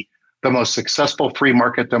to be the most successful free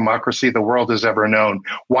market democracy the world has ever known.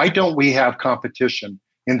 Why don't we have competition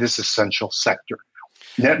in this essential sector?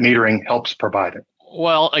 Net metering helps provide it.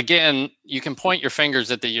 Well, again, you can point your fingers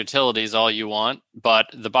at the utilities all you want, but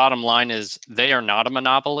the bottom line is they are not a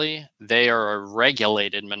monopoly. They are a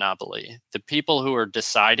regulated monopoly. The people who are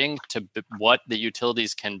deciding what the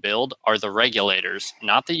utilities can build are the regulators,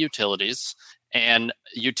 not the utilities. And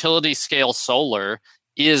utility scale solar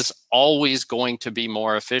is always going to be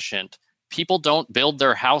more efficient. People don't build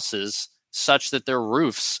their houses such that their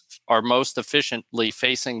roofs are most efficiently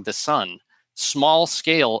facing the sun. Small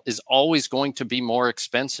scale is always going to be more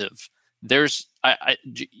expensive.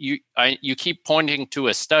 You keep pointing to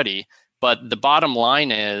a study, but the bottom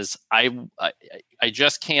line is I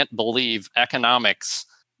just can't believe economics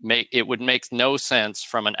it would make no sense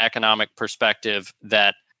from an economic perspective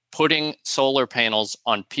that putting solar panels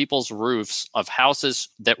on people's roofs of houses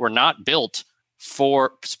that were not built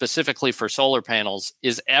specifically for solar panels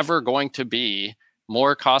is ever going to be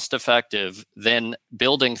more cost effective than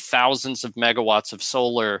building thousands of megawatts of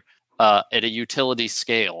solar at a utility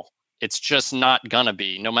scale. It's just not going to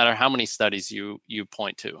be, no matter how many studies you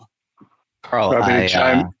point to. Carl,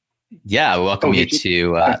 welcome you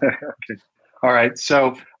to. Okay. All right.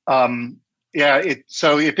 So,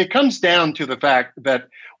 so if it comes down to the fact that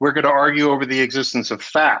we're going to argue over the existence of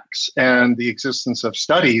facts and the existence of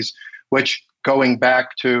studies, which going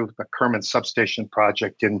back to the Kerman Substation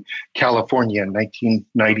Project in California in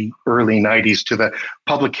 1990, early 90s, to the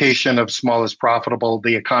publication of Small is Profitable,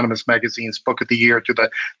 The Economist magazine's Book of the Year, to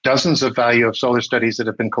the dozens of value of solar studies that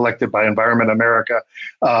have been collected by Environment America,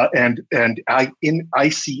 in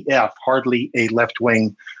ICF, hardly a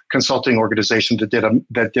left-wing consulting organization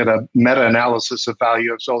that did a meta-analysis of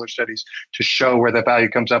value of solar studies to show where the value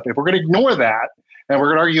comes up. If we're going to ignore that and we're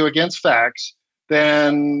going to argue against facts,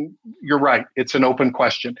 then you're right. It's an open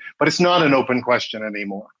question, but it's not an open question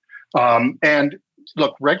anymore. And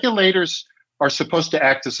look, regulators are supposed to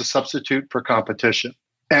act as a substitute for competition.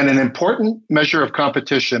 And an important measure of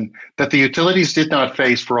competition that the utilities did not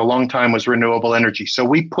face for a long time was renewable energy. So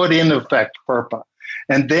we put in effect FERPA.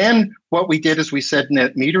 And then what we did is we said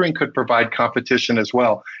net metering could provide competition as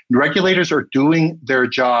well. Regulators are doing their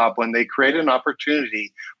job when they create an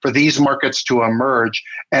opportunity for these markets to emerge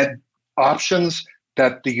at options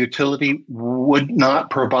that the utility would not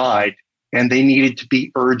provide, and they needed to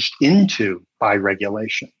be urged into by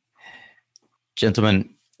regulation.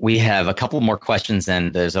 Gentlemen, we have a couple more questions,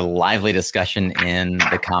 and there's a lively discussion in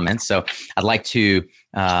the comments. So I'd like to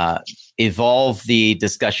evolve the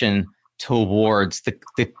discussion towards the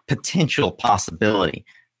potential possibility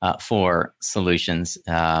for solutions.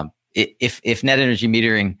 If net energy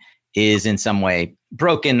metering is in some way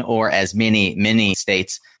broken, or as many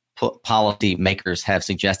states policy makers have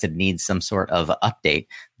suggested needs some sort of update,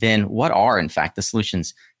 then what are in fact the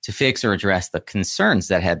solutions to fix or address the concerns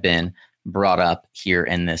that have been brought up here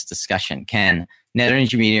in this discussion? Can net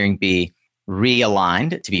energy metering be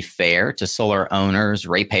realigned to be fair to solar owners,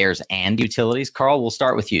 ratepayers, and utilities? Carl, we'll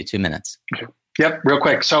start with you. 2 minutes. Okay. Yep, real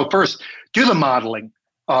quick. So first, do the modeling.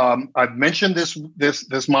 I've mentioned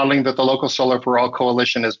this modeling that the Local Solar for All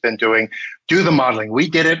Coalition has been doing. Do the modeling. We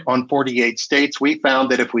did it on 48 states. We found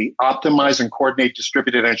that if we optimize and coordinate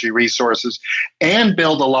distributed energy resources and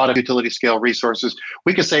build a lot of utility scale resources,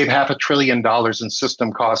 we could save $500 billion in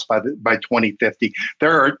system costs by 2050.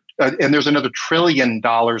 And there's another $1 trillion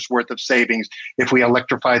worth of savings if we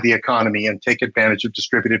electrify the economy and take advantage of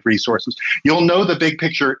distributed resources. You'll know the big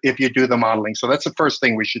picture if you do the modeling. So that's the first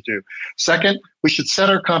thing we should do. Second, we should set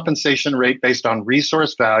our compensation rate based on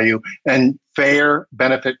resource value and fair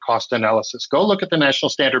benefit cost analysis. Go look at the National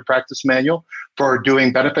Standard Practice Manual for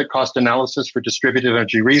doing benefit cost analysis for distributed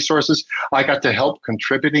energy resources. I got to help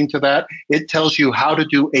contributing to that. It tells you how to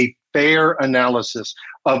do a fair analysis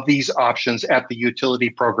of these options at the utility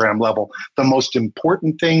program level. The most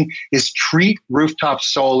important thing is treat rooftop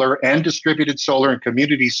solar and distributed solar and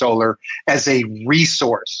community solar as a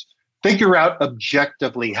resource. Figure out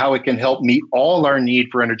objectively how it can help meet all our need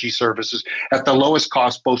for energy services at the lowest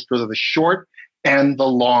cost, both for the short and the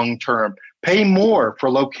long term. Pay more for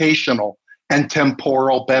locational and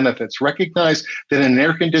temporal benefits. Recognize that in an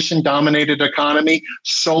air-conditioned dominated economy,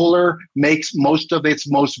 solar makes most of its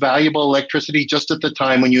most valuable electricity just at the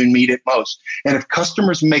time when you need it most. And if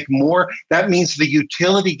customers make more, that means the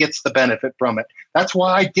utility gets the benefit from it. That's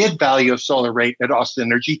why I did value of solar rate at Austin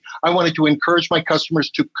Energy. I wanted to encourage my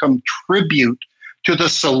customers to contribute to the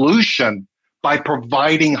solution by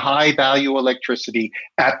providing high-value electricity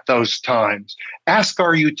at those times. Ask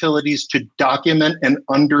our utilities to document and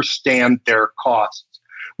understand their costs.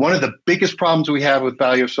 One of the biggest problems we have with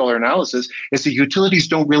value of solar analysis is that utilities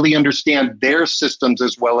don't really understand their systems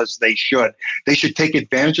as well as they should. They should take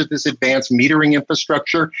advantage of this advanced metering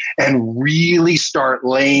infrastructure and really start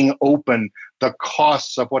laying open the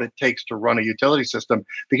costs of what it takes to run a utility system,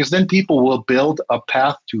 because then people will build a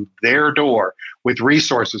path to their door with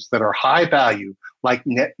resources that are high value, like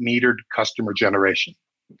net metered customer generation.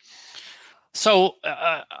 So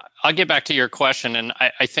I'll get back to your question. And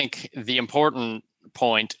I think the important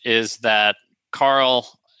point is that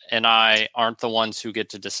Carl and I aren't the ones who get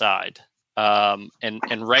to decide. And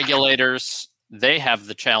regulators, they have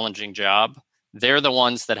the challenging job. They're the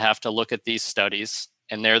ones that have to look at these studies,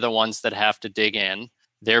 and they're the ones that have to dig in.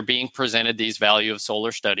 They're being presented these value of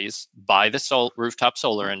solar studies by the rooftop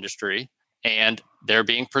solar industry, and they're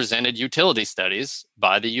being presented utility studies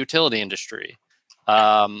by the utility industry.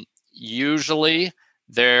 Usually,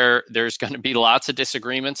 there's going to be lots of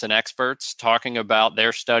disagreements and experts talking about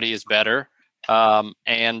their study is better.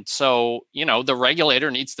 And so, the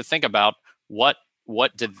regulator needs to think about what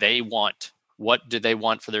do they want? What do they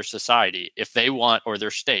want for their society? If they want, or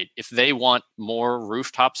their state, if they want more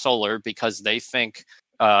rooftop solar because they think,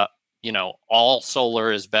 all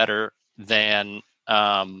solar is better than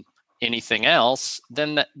anything else,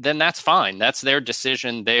 then that's fine. That's their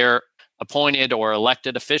decision. They're appointed or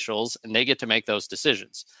elected officials, and they get to make those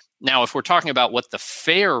decisions. Now, if we're talking about what the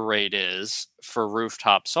fair rate is for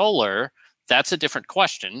rooftop solar, that's a different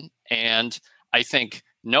question. And I think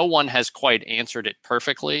no one has quite answered it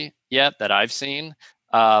perfectly yet that I've seen.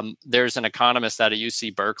 There's an economist out of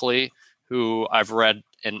UC Berkeley who I've read,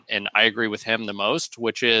 and I agree with him the most,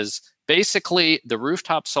 which is basically the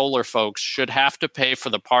rooftop solar folks should have to pay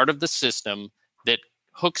for the part of the system that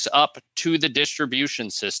hooks up to the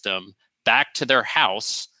distribution system back to their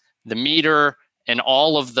house, the meter, and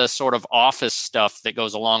all of the sort of office stuff that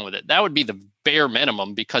goes along with it. That would be the bare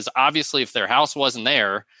minimum, because obviously if their house wasn't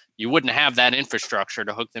there, you wouldn't have that infrastructure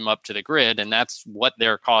to hook them up to the grid, and that's what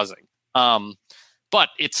they're causing. But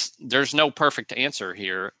there's no perfect answer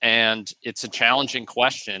here, and it's a challenging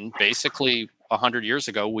question. Basically, 100 years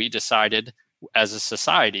ago, we decided as a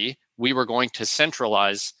society we were going to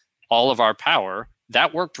centralize all of our power.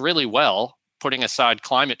 That worked really well, putting aside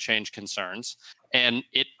climate change concerns. And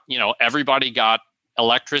everybody got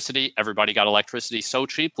electricity. Everybody got electricity so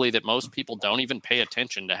cheaply that most people don't even pay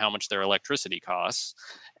attention to how much their electricity costs.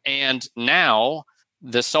 And now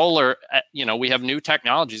the solar, we have new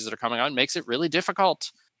technologies that are coming on, makes it really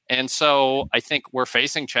difficult. And so I think we're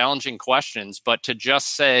facing challenging questions, but to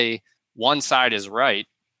just say one side is right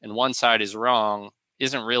and one side is wrong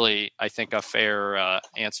isn't really, I think, a fair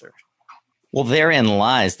answer. Well, therein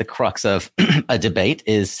lies the crux of a debate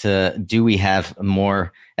is do we have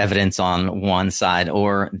more evidence on one side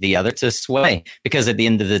or the other to sway? Because at the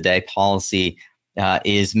end of the day, policy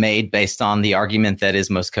is made based on the argument that is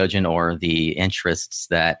most cogent or the interests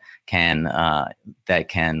that can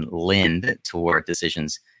lend toward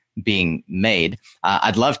decisions being made.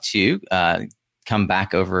 I'd love to come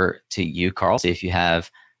back over to you, Carl, see if you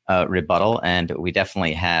have rebuttal, and we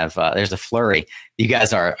definitely have there's a flurry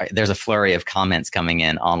of comments coming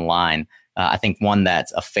in online. I think one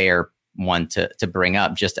that's a fair one to bring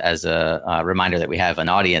up, just as a reminder that we have an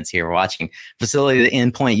audience here watching. Facility to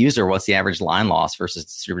endpoint user, what's the average line loss versus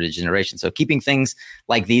distributed generation? So keeping things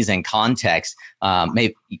like these in context,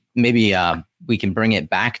 maybe we can bring it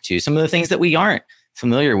back to some of the things that we aren't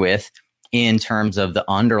familiar with in terms of the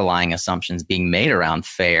underlying assumptions being made around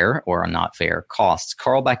fair or not fair costs.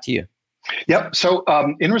 Carl, back to you. Yep. So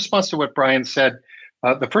in response to what Brian said,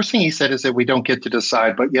 the first thing he said is that we don't get to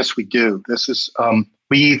decide, but yes, we do. This is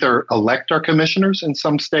we either elect our commissioners in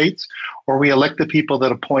some states, or we elect the people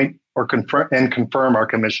that appoint or confirm our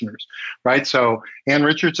commissioners, right? So Ann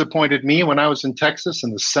Richards appointed me when I was in Texas,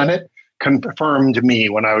 and the Senate confirmed me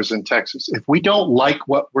when I was in Texas. If we don't like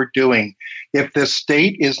what we're doing, if the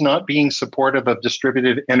state is not being supportive of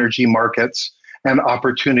distributed energy markets and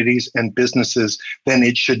opportunities and businesses, then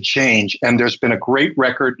it should change. And there's been a great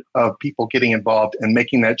record of people getting involved and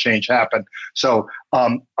making that change happen. So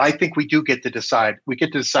I think we do get to decide. We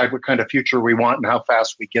get to decide what kind of future we want and how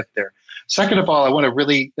fast we get there. Second of all, I want to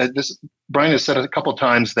really, Brian has said it a couple of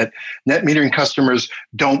times that net metering customers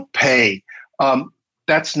don't pay.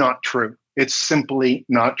 That's not true. It's simply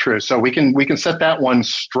not true. So we can set that one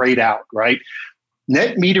straight out, right?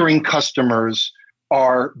 Net metering customers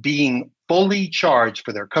are being fully charged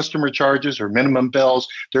for their customer charges or minimum bills.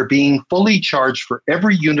 They're being fully charged for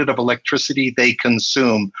every unit of electricity they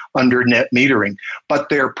consume under net metering, but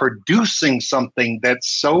they're producing something that's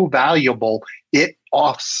so valuable, it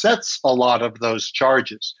offsets a lot of those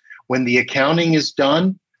charges. When the accounting is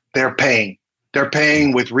done, they're paying. They're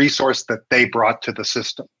paying with resource that they brought to the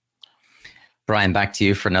system. Brian, back to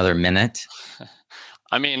you for another minute.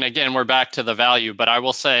 I mean, again, we're back to the value, but I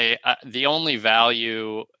will say the only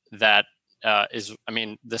value that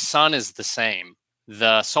the sun is the same.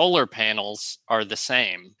 The solar panels are the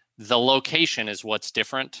same. The location is what's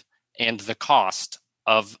different, and the cost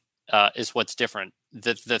of is what's different.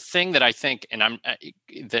 The thing that I think, and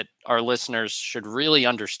that our listeners should really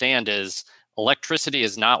understand is electricity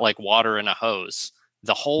is not like water in a hose.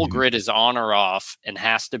 The whole grid is on or off and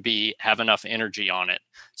has to have enough energy on it.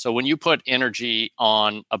 So when you put energy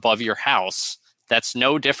on above your house, that's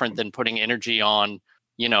no different than putting energy on,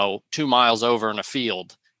 2 miles over in a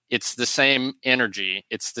field. It's the same energy.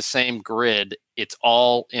 It's the same grid. It's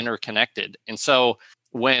all interconnected. And so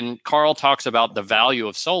when Carl talks about the value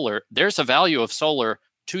of solar, there's a value of solar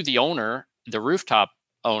to the owner, the rooftop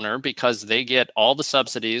owner, because they get all the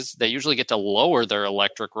subsidies. They usually get to lower their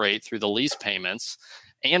electric rate through the lease payments,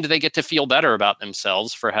 and they get to feel better about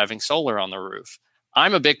themselves for having solar on the roof.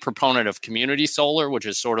 I'm a big proponent of community solar, which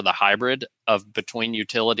is sort of the hybrid of between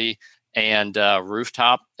utility and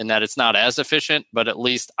rooftop, and that it's not as efficient, but at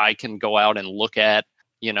least I can go out and look at,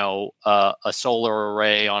 a solar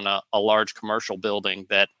array on a large commercial building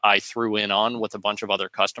that I threw in on with a bunch of other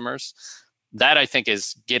customers. That I think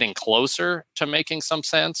is getting closer to making some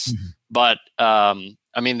sense. Mm-hmm. But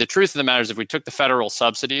the truth of the matter is, if we took the federal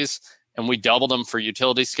subsidies and we doubled them for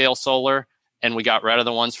utility scale solar and we got rid of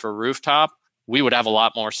the ones for rooftop, we would have a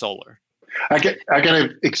lot more solar. I got to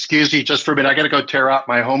excuse you just for a minute. I got to go tear out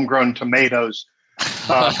my homegrown tomatoes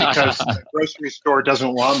because the grocery store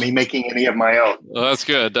doesn't want me making any of my own. Well, that's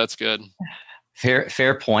good. That's good.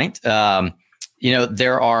 Fair point.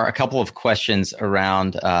 There are a couple of questions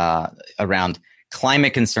around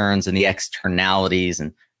climate concerns and the externalities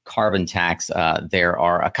and carbon tax. There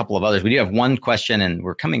are a couple of others. We do have one question, and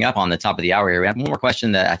we're coming up on the top of the hour here. We have one more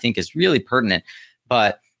question that I think is really pertinent.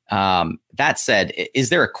 But that said, is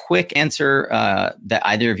there a quick answer that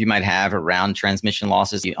either of you might have around transmission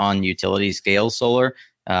losses on utility scale solar?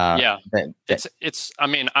 I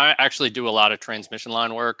actually do a lot of transmission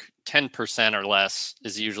line work. 10% or less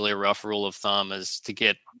is usually a rough rule of thumb is to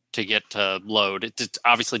get to load. It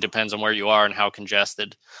obviously depends on where you are and how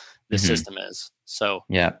congested the system is. So,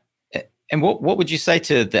 yeah. And what would you say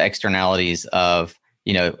to the externalities of,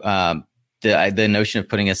 the notion of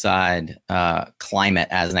putting aside climate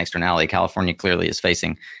as an externality? California clearly is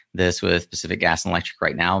facing this with Pacific Gas and Electric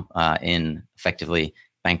right now in effectively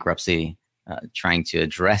bankruptcy, trying to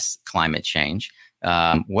address climate change.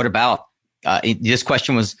 What about this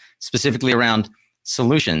question was specifically around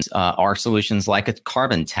solutions? Are solutions like a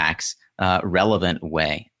carbon tax relevant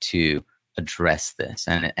way to address this.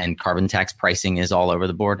 And carbon tax pricing is all over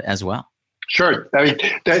the board as well. Sure. I mean,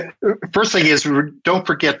 the first thing is, don't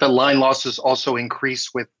forget that line losses also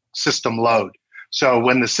increase with system load. So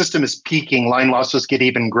when the system is peaking, line losses get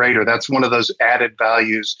even greater. That's one of those added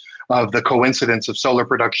values of the coincidence of solar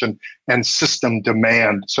production and system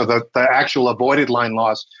demand. So the actual avoided line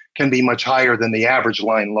loss can be much higher than the average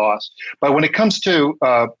line loss. But when it comes to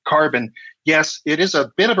carbon, yes, it is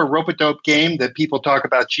a bit of a rope-a-dope game that people talk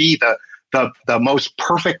about, gee, the most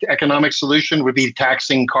perfect economic solution would be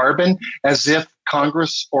taxing carbon, as if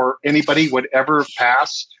Congress or anybody would ever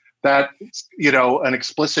pass that, an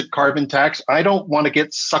explicit carbon tax. I don't want to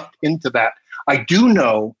get sucked into that. I do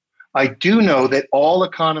know that all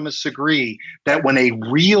economists agree that when a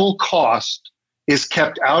real cost is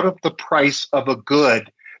kept out of the price of a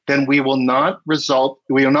good, then we will not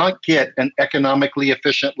get an economically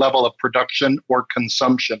efficient level of production or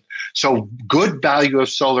consumption. So good value of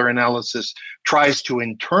solar analysis tries to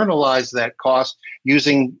internalize that cost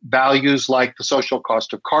using values like the social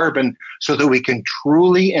cost of carbon so that we can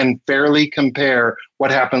truly and fairly compare what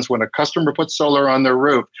happens when a customer puts solar on their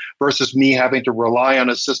roof versus me having to rely on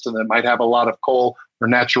a system that might have a lot of coal or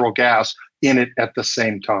natural gas in it at the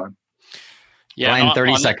same time. Yeah, Brian,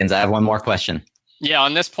 30 seconds. I have one more question. Yeah,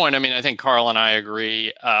 on this point, I mean, I think Carl and I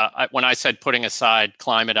agree. When I said putting aside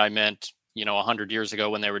climate, I meant, 100 years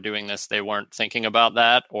ago when they were doing this, they weren't thinking about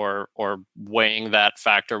that or weighing that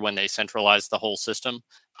factor when they centralized the whole system.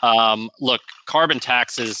 Look, carbon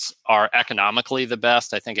taxes are economically the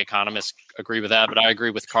best. I think economists agree with that, but I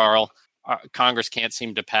agree with Carl. Congress can't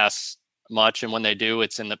seem to pass much, and when they do,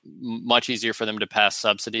 it's much easier for them to pass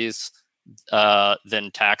subsidies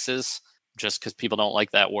than taxes, just because people don't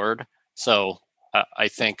like that word. So I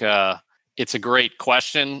think it's a great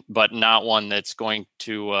question, but not one that's going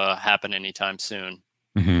to happen anytime soon.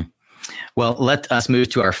 Mm-hmm. Well, let us move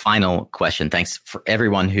to our final question. Thanks for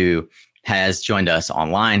everyone who has joined us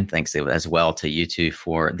online. Thanks as well to you two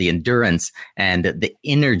for the endurance and the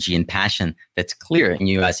energy and passion that's clear. And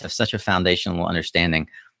you guys have such a foundational understanding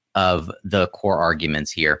of the core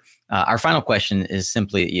arguments here. Our final question is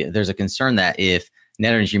simply, there's a concern that if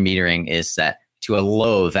net energy metering is set to a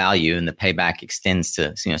low value and the payback extends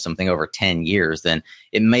to something over 10 years, then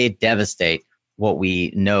it may devastate what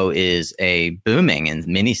we know is a booming in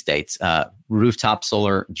many states rooftop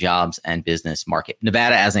solar jobs and business market.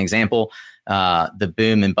 Nevada, as an example, the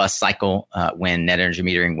boom and bust cycle when net energy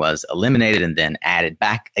metering was eliminated and then added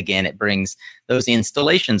back again, it brings those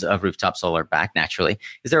installations of rooftop solar back naturally.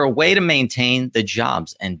 Is there a way to maintain the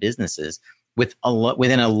jobs and businesses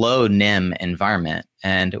within a low NEM environment?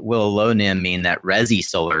 And will a low NEM mean that resi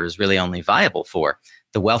solar is really only viable for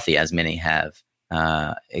the wealthy, as many have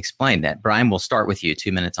explained that? Brian, we'll start with you.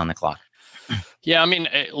 2 minutes on the clock. Yeah, I mean,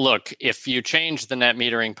 look, if you change the net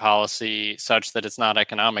metering policy such that it's not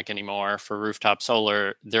economic anymore for rooftop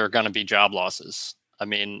solar, there are going to be job losses. I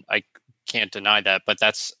mean, I can't deny that, but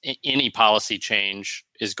that's any policy change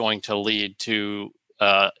is going to lead to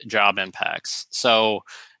job impacts. So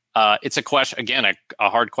it's a question, again, a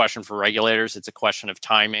hard question for regulators. It's a question of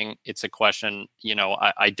timing. It's a question,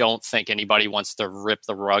 I don't think anybody wants to rip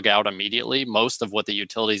the rug out immediately. Most of what the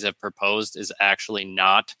utilities have proposed is actually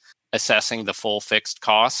not assessing the full fixed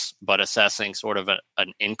costs, but assessing sort of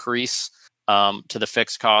an increase to the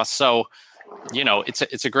fixed costs. So,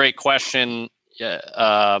 it's a great question.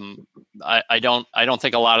 I don't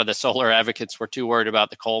think a lot of the solar advocates were too worried about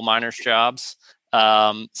the coal miners' jobs.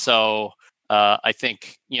 I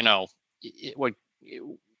think,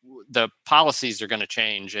 the policies are going to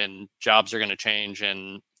change and jobs are going to change,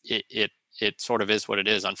 and it sort of is what it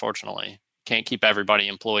is, unfortunately. Can't keep everybody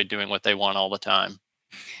employed doing what they want all the time.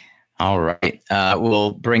 All right.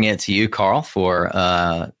 We'll bring it to you, Carl,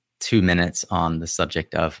 for 2 minutes on the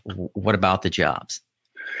subject of what about the jobs?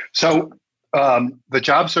 So the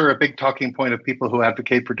jobs are a big talking point of people who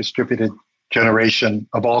advocate for distributed generation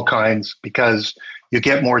of all kinds, because you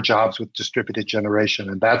get more jobs with distributed generation.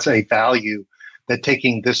 And that's a value that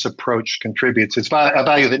taking this approach contributes. It's a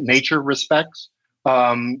value that nature respects.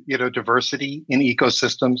 Diversity in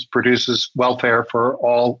ecosystems produces welfare for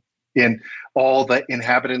all the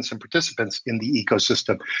inhabitants and participants in the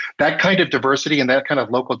ecosystem. That kind of diversity and that kind of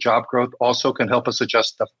local job growth also can help us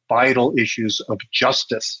adjust the vital issues of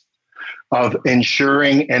justice, of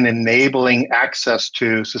ensuring and enabling access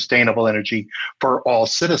to sustainable energy for all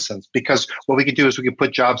citizens. Because what we can do is we can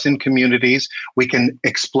put jobs in communities, we can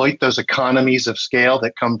exploit those economies of scale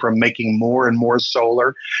that come from making more and more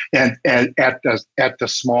solar and at the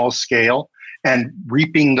small scale. and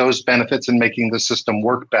reaping those benefits and making the system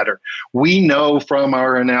work better. We know from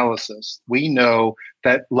our analysis, we know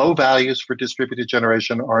that low values for distributed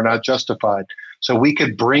generation are not justified. So we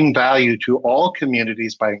could bring value to all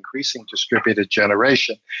communities by increasing distributed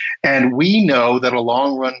generation. And we know that a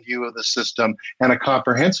long-run view of the system and a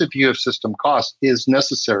comprehensive view of system cost is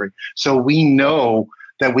necessary. So we know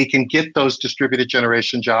that we can get those distributed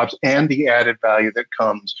generation jobs and the added value that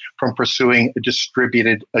comes from pursuing a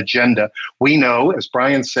distributed agenda. We know, as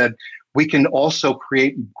Brian said, we can also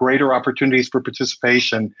create greater opportunities for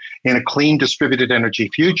participation in a clean distributed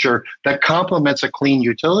energy future that complements a clean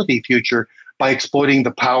utility future by exploiting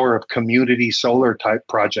the power of community solar type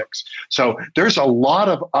projects. So there's a lot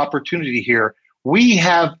of opportunity here. We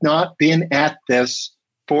have not been at this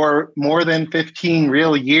for more than 15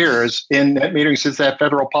 real years in net metering since that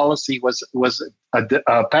federal policy was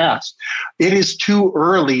passed. It is too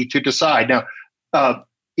early to decide. Now,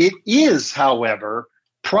 it is, however,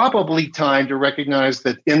 probably time to recognize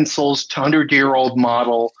that Insol's 100-year-old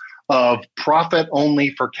model of profit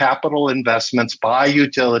only for capital investments by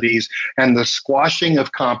utilities and the squashing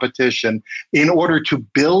of competition in order to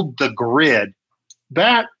build the grid,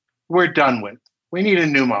 that we're done with. We need a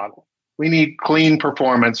new model. We need clean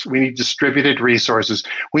performance. We need distributed resources.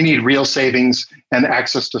 We need real savings and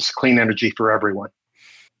access to clean energy for everyone.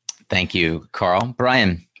 Thank you, Carl.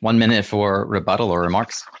 Brian, 1 minute for rebuttal or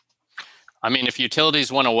remarks. I mean, if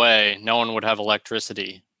utilities went away, no one would have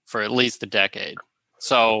electricity for at least a decade.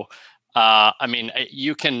 So, I mean,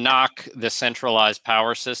 you can knock the centralized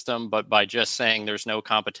power system, but by just saying there's no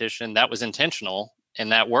competition, that was intentional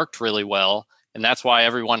and that worked really well. And that's why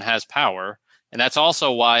everyone has power. And that's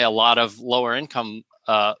also why a lot of lower income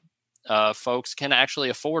folks can actually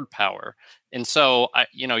afford power. And so,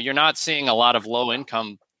 you're not seeing a lot of low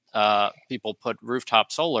income people put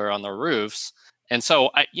rooftop solar on their roofs. And so,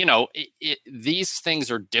 these things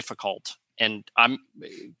are difficult. And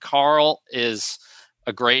Carl is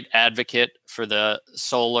a great advocate for the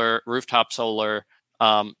solar, rooftop solar.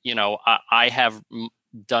 I have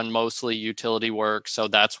done mostly utility work, so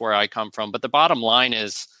that's where I come from. But the bottom line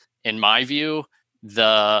is, in my view,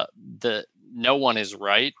 the no one is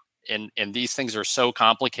right, and these things are so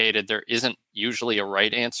complicated. There isn't usually a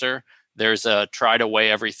right answer. There's a try to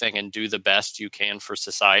weigh everything and do the best you can for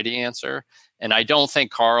society answer. And I don't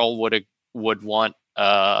think Carl would want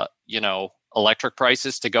electric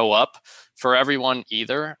prices to go up for everyone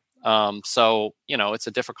either. So it's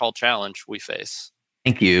a difficult challenge we face.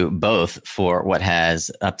 Thank you both for what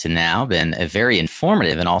has up to now been a very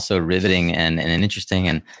informative and also riveting and an interesting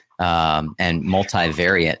and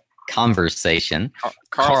multivariate conversation.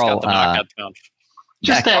 Carl, got the knockout punch.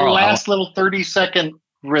 Just that Carl, last little 30-second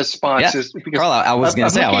response is because Carl, I was going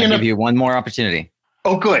to say I want to give you one more opportunity.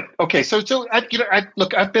 Oh, good. Okay, so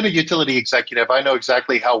look, I've been a utility executive. I know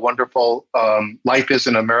exactly how wonderful life is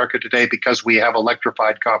in America today because we have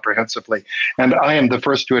electrified comprehensively, and I am the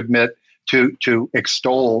first to admit to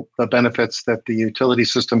extol the benefits that the utility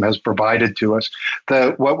system has provided to us.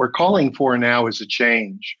 What we're calling for now is a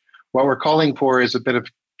change. What we're calling for is a bit of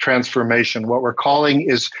transformation. What we're calling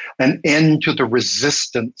is an end to the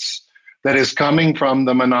resistance that is coming from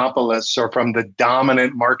the monopolists or from the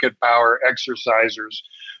dominant market power exercisers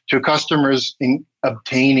to customers in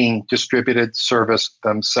obtaining distributed service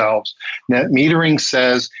themselves. Net metering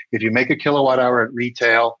says if you make a kilowatt hour at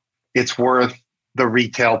retail, it's worth the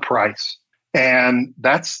retail price. And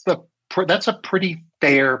that's a pretty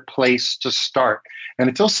fair place to start. And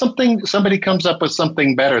until somebody comes up with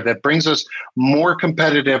something better that brings us more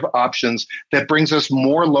competitive options, that brings us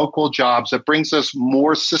more local jobs, that brings us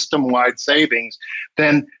more system-wide savings,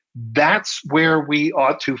 then that's where we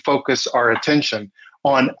ought to focus our attention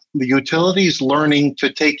on the utilities learning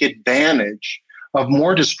to take advantage of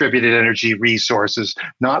more distributed energy resources,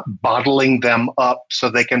 not bottling them up so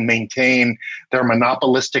they can maintain their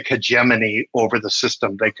monopolistic hegemony over the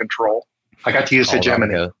system they control. I got to use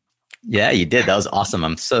hegemony. Yeah, you did. That was awesome.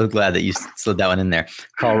 I'm so glad that you slid that one in there.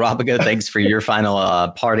 Carl Robigo, thanks for your final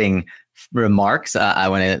parting remarks. I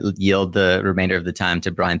want to yield the remainder of the time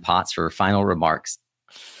to Brian Potts for final remarks.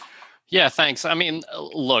 Yeah, thanks. I mean,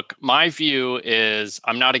 look, my view is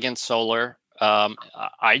I'm not against solar.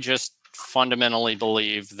 I just fundamentally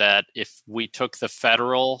believe that if we took the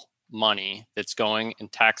federal money that's going in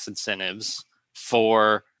tax incentives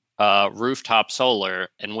for rooftop solar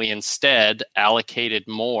and we instead allocated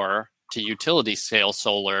more to utility scale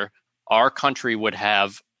solar, our country would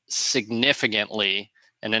have significantly,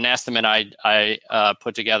 and an estimate I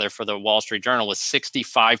put together for the Wall Street Journal was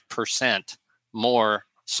 65% more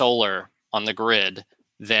solar on the grid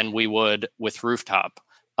than we would with rooftop.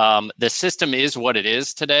 The system is what it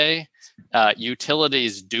is today.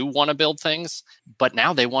 Utilities do want to build things, but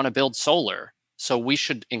now they want to build solar. So we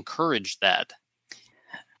should encourage that.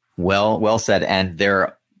 Well said. And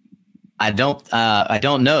I don't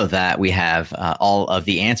know that we have all of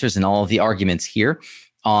the answers and all of the arguments here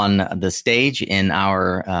on the stage in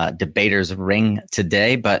our debaters ring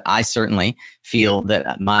today, but I certainly feel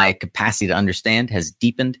that my capacity to understand has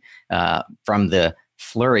deepened from the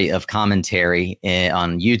flurry of commentary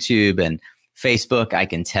on YouTube and Facebook. I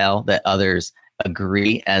can tell that others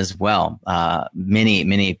agree as well.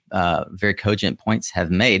 Many very cogent points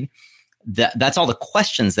have made. That's all the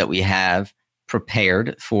questions that we have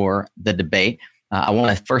prepared for the debate. I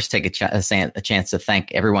want to first take a chance to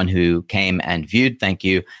thank everyone who came and viewed. Thank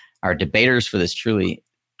you, our debaters, for this truly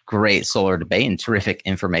great solar debate and terrific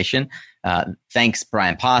information. Thanks,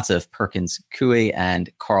 Brian Potts of Perkins Coie and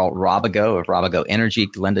Carl Robigo of Robigo Energy,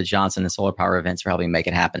 Glenda Johnson and Solar Power Events for helping make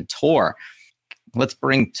it happen. Tor, let's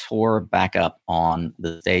bring Tor back up on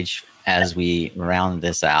the stage as we round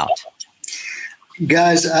this out.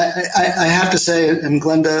 Guys, I have to say, and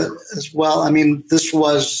Glenda as well, I mean, this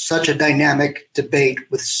was such a dynamic debate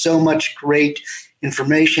with so much great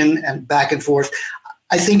information and back and forth.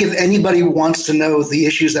 I think if anybody wants to know the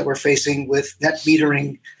issues that we're facing with net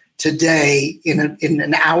metering today in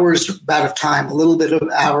an hour's bout of time, a little bit of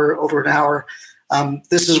hour, over an hour,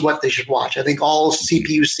 this is what they should watch. I think all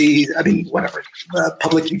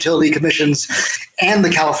public utility commissions and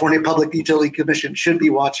the California Public Utility Commission should be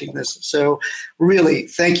watching this. So really,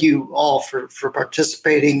 thank you all for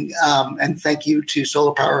participating. And thank you to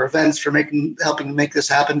Solar Power Events for helping to make this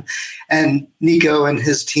happen. And Nico and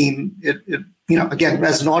his team, again,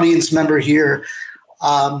 as an audience member here,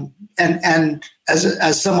 and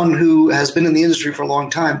as someone who has been in the industry for a long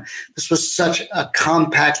time, this was such a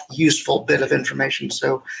compact, useful bit of information.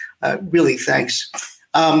 So really, thanks.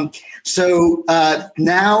 So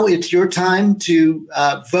now it's your time to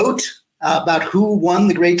vote about who won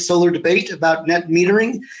the great solar debate about net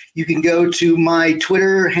metering. You can go to my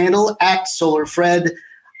Twitter handle @SolarFred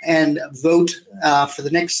and vote for the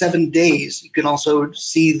next 7 days. You can also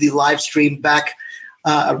see the live stream back,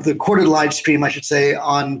 the recorded live stream, I should say,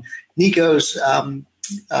 on Nico's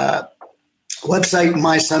website,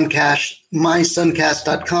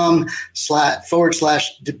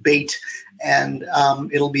 mysuncast.com//debate. And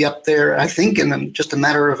it'll be up there, I think, in just a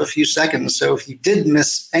matter of a few seconds. So if you did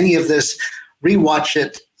miss any of this, rewatch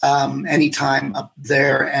it anytime up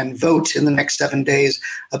there and vote in the next 7 days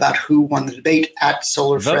about who won the debate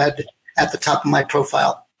 @SolarFred at the top of my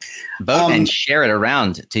profile. Vote and share it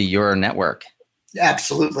around to your network.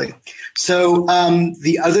 Absolutely. So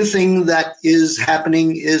the other thing that is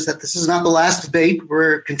happening is that this is not the last debate.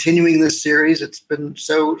 We're continuing this series. It's been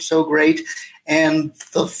so great. And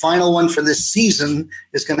the final one for this season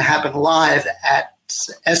is going to happen live at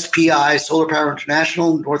SPI, Solar Power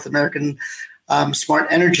International, North American Smart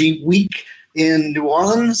Energy Week in New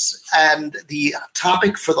Orleans. And the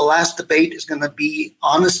topic for the last debate is going to be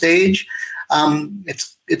on the stage.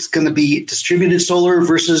 It's going to be distributed solar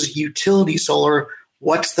versus utility solar.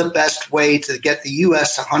 What's the best way to get the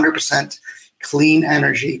U.S. 100% clean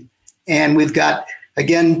energy? And we've got,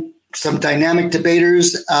 again, some dynamic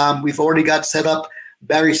debaters. We've already got set up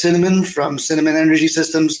Barry Cinnamon from Cinnamon Energy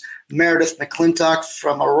Systems, Meredith McClintock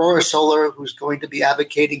from Aurora Solar, who's going to be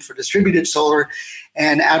advocating for distributed solar,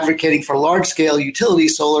 and advocating for large-scale utility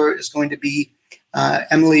solar is going to be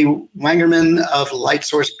Emily Wangerman of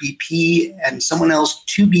Lightsource BP, and someone else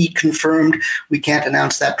to be confirmed. We can't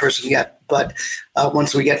announce that person yet, but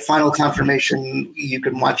once we get final confirmation, you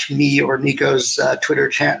can watch me or Nico's Twitter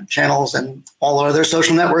channels and all our other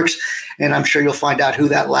social networks, and I'm sure you'll find out who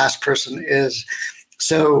that last person is.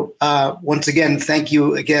 So once again, thank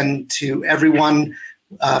you again to everyone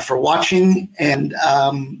for watching, and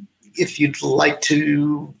if you'd like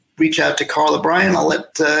to reach out to Carl O'Brien, I'll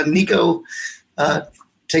let Nico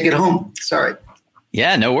take it home. Sorry.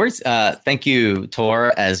 Yeah, no worries. Thank you,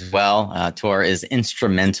 Tor, as well. Tor is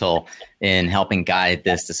instrumental in helping guide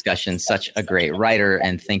this discussion. Such a great writer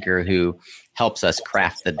and thinker who helps us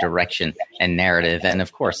craft the direction and narrative, and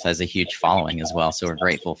of course has a huge following as well. So we're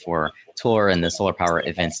grateful for Tor and the Solar Power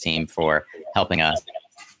Events team for helping us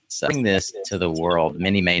bring this to the world.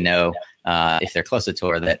 Many may know, if they're close to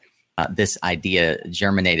Tor, that this idea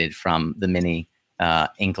germinated from the many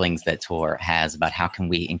inklings that Tor has about how can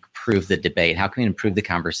we improve the debate, how can we improve the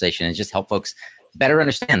conversation, and just help folks better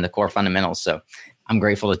understand the core fundamentals. So I'm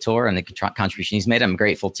grateful to Tor and the contribution he's made. I'm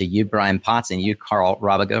grateful to you, Brian Potts, and you, Carl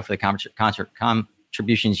Robigo, for the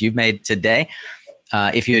contributions you've made today.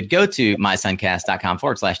 If you would go to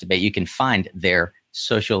mysuncast.com/debate, you can find their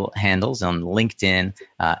social handles on LinkedIn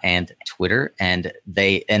and Twitter, and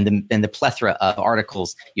the plethora of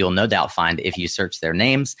articles you'll no doubt find if you search their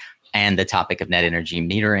names and the topic of net energy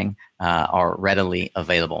metering are readily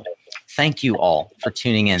available. Thank you all for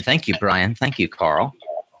tuning in. Thank you, Brian. Thank you, Carl,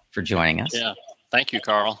 for joining us. Yeah, thank you,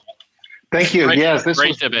 Carl. Thank you. Yes, this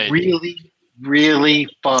was debate. Really, really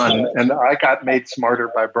fun, and I got made smarter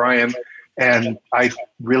by Brian. And I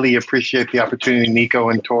really appreciate the opportunity, Nico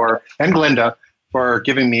and Tor and Glenda, for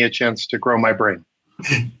giving me a chance to grow my brain.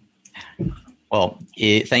 Well,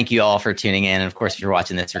 thank you all for tuning in. And of course, if you're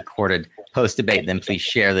watching this recorded post-debate, then please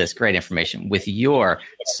share this great information with your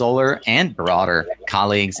solar and broader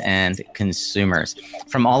colleagues and consumers.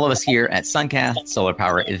 From all of us here at Suncast, Solar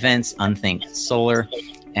Power Events, Unthink Solar,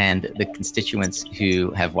 and the constituents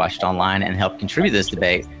who have watched online and helped contribute to this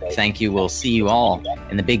debate, thank you. We'll see you all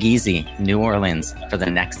in the Big Easy, New Orleans, for the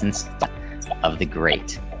next installment of the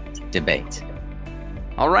Great Debate.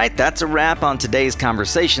 All right, that's a wrap on today's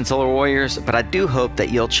conversation, Solar Warriors, but I do hope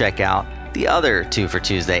that you'll check out the other 2 for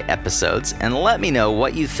Tuesday episodes and let me know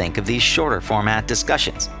what you think of these shorter format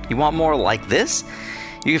discussions. You want more like this?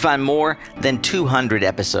 You can find more than 200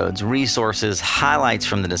 episodes, resources, highlights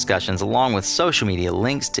from the discussions, along with social media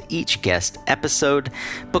links to each guest episode,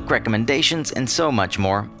 book recommendations, and so much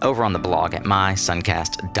more over on the blog at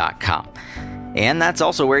mysuncast.com. And that's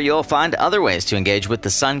also where you'll find other ways to engage with the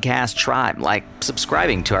Suncast tribe, like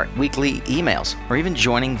subscribing to our weekly emails, or even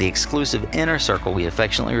joining the exclusive inner circle we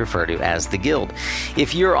affectionately refer to as the Guild.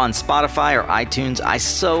 If you're on Spotify or iTunes, I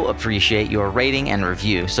so appreciate your rating and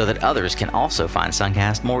review so that others can also find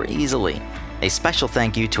Suncast more easily. A special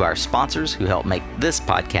thank you to our sponsors who help make this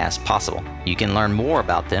podcast possible. You can learn more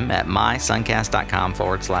about them at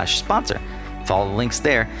mysuncast.com/sponsor. Follow the links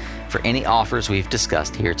there for any offers we've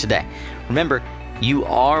discussed here today. Remember, you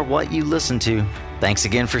are what you listen to. Thanks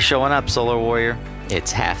again for showing up, Solar Warrior.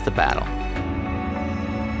 It's half the battle.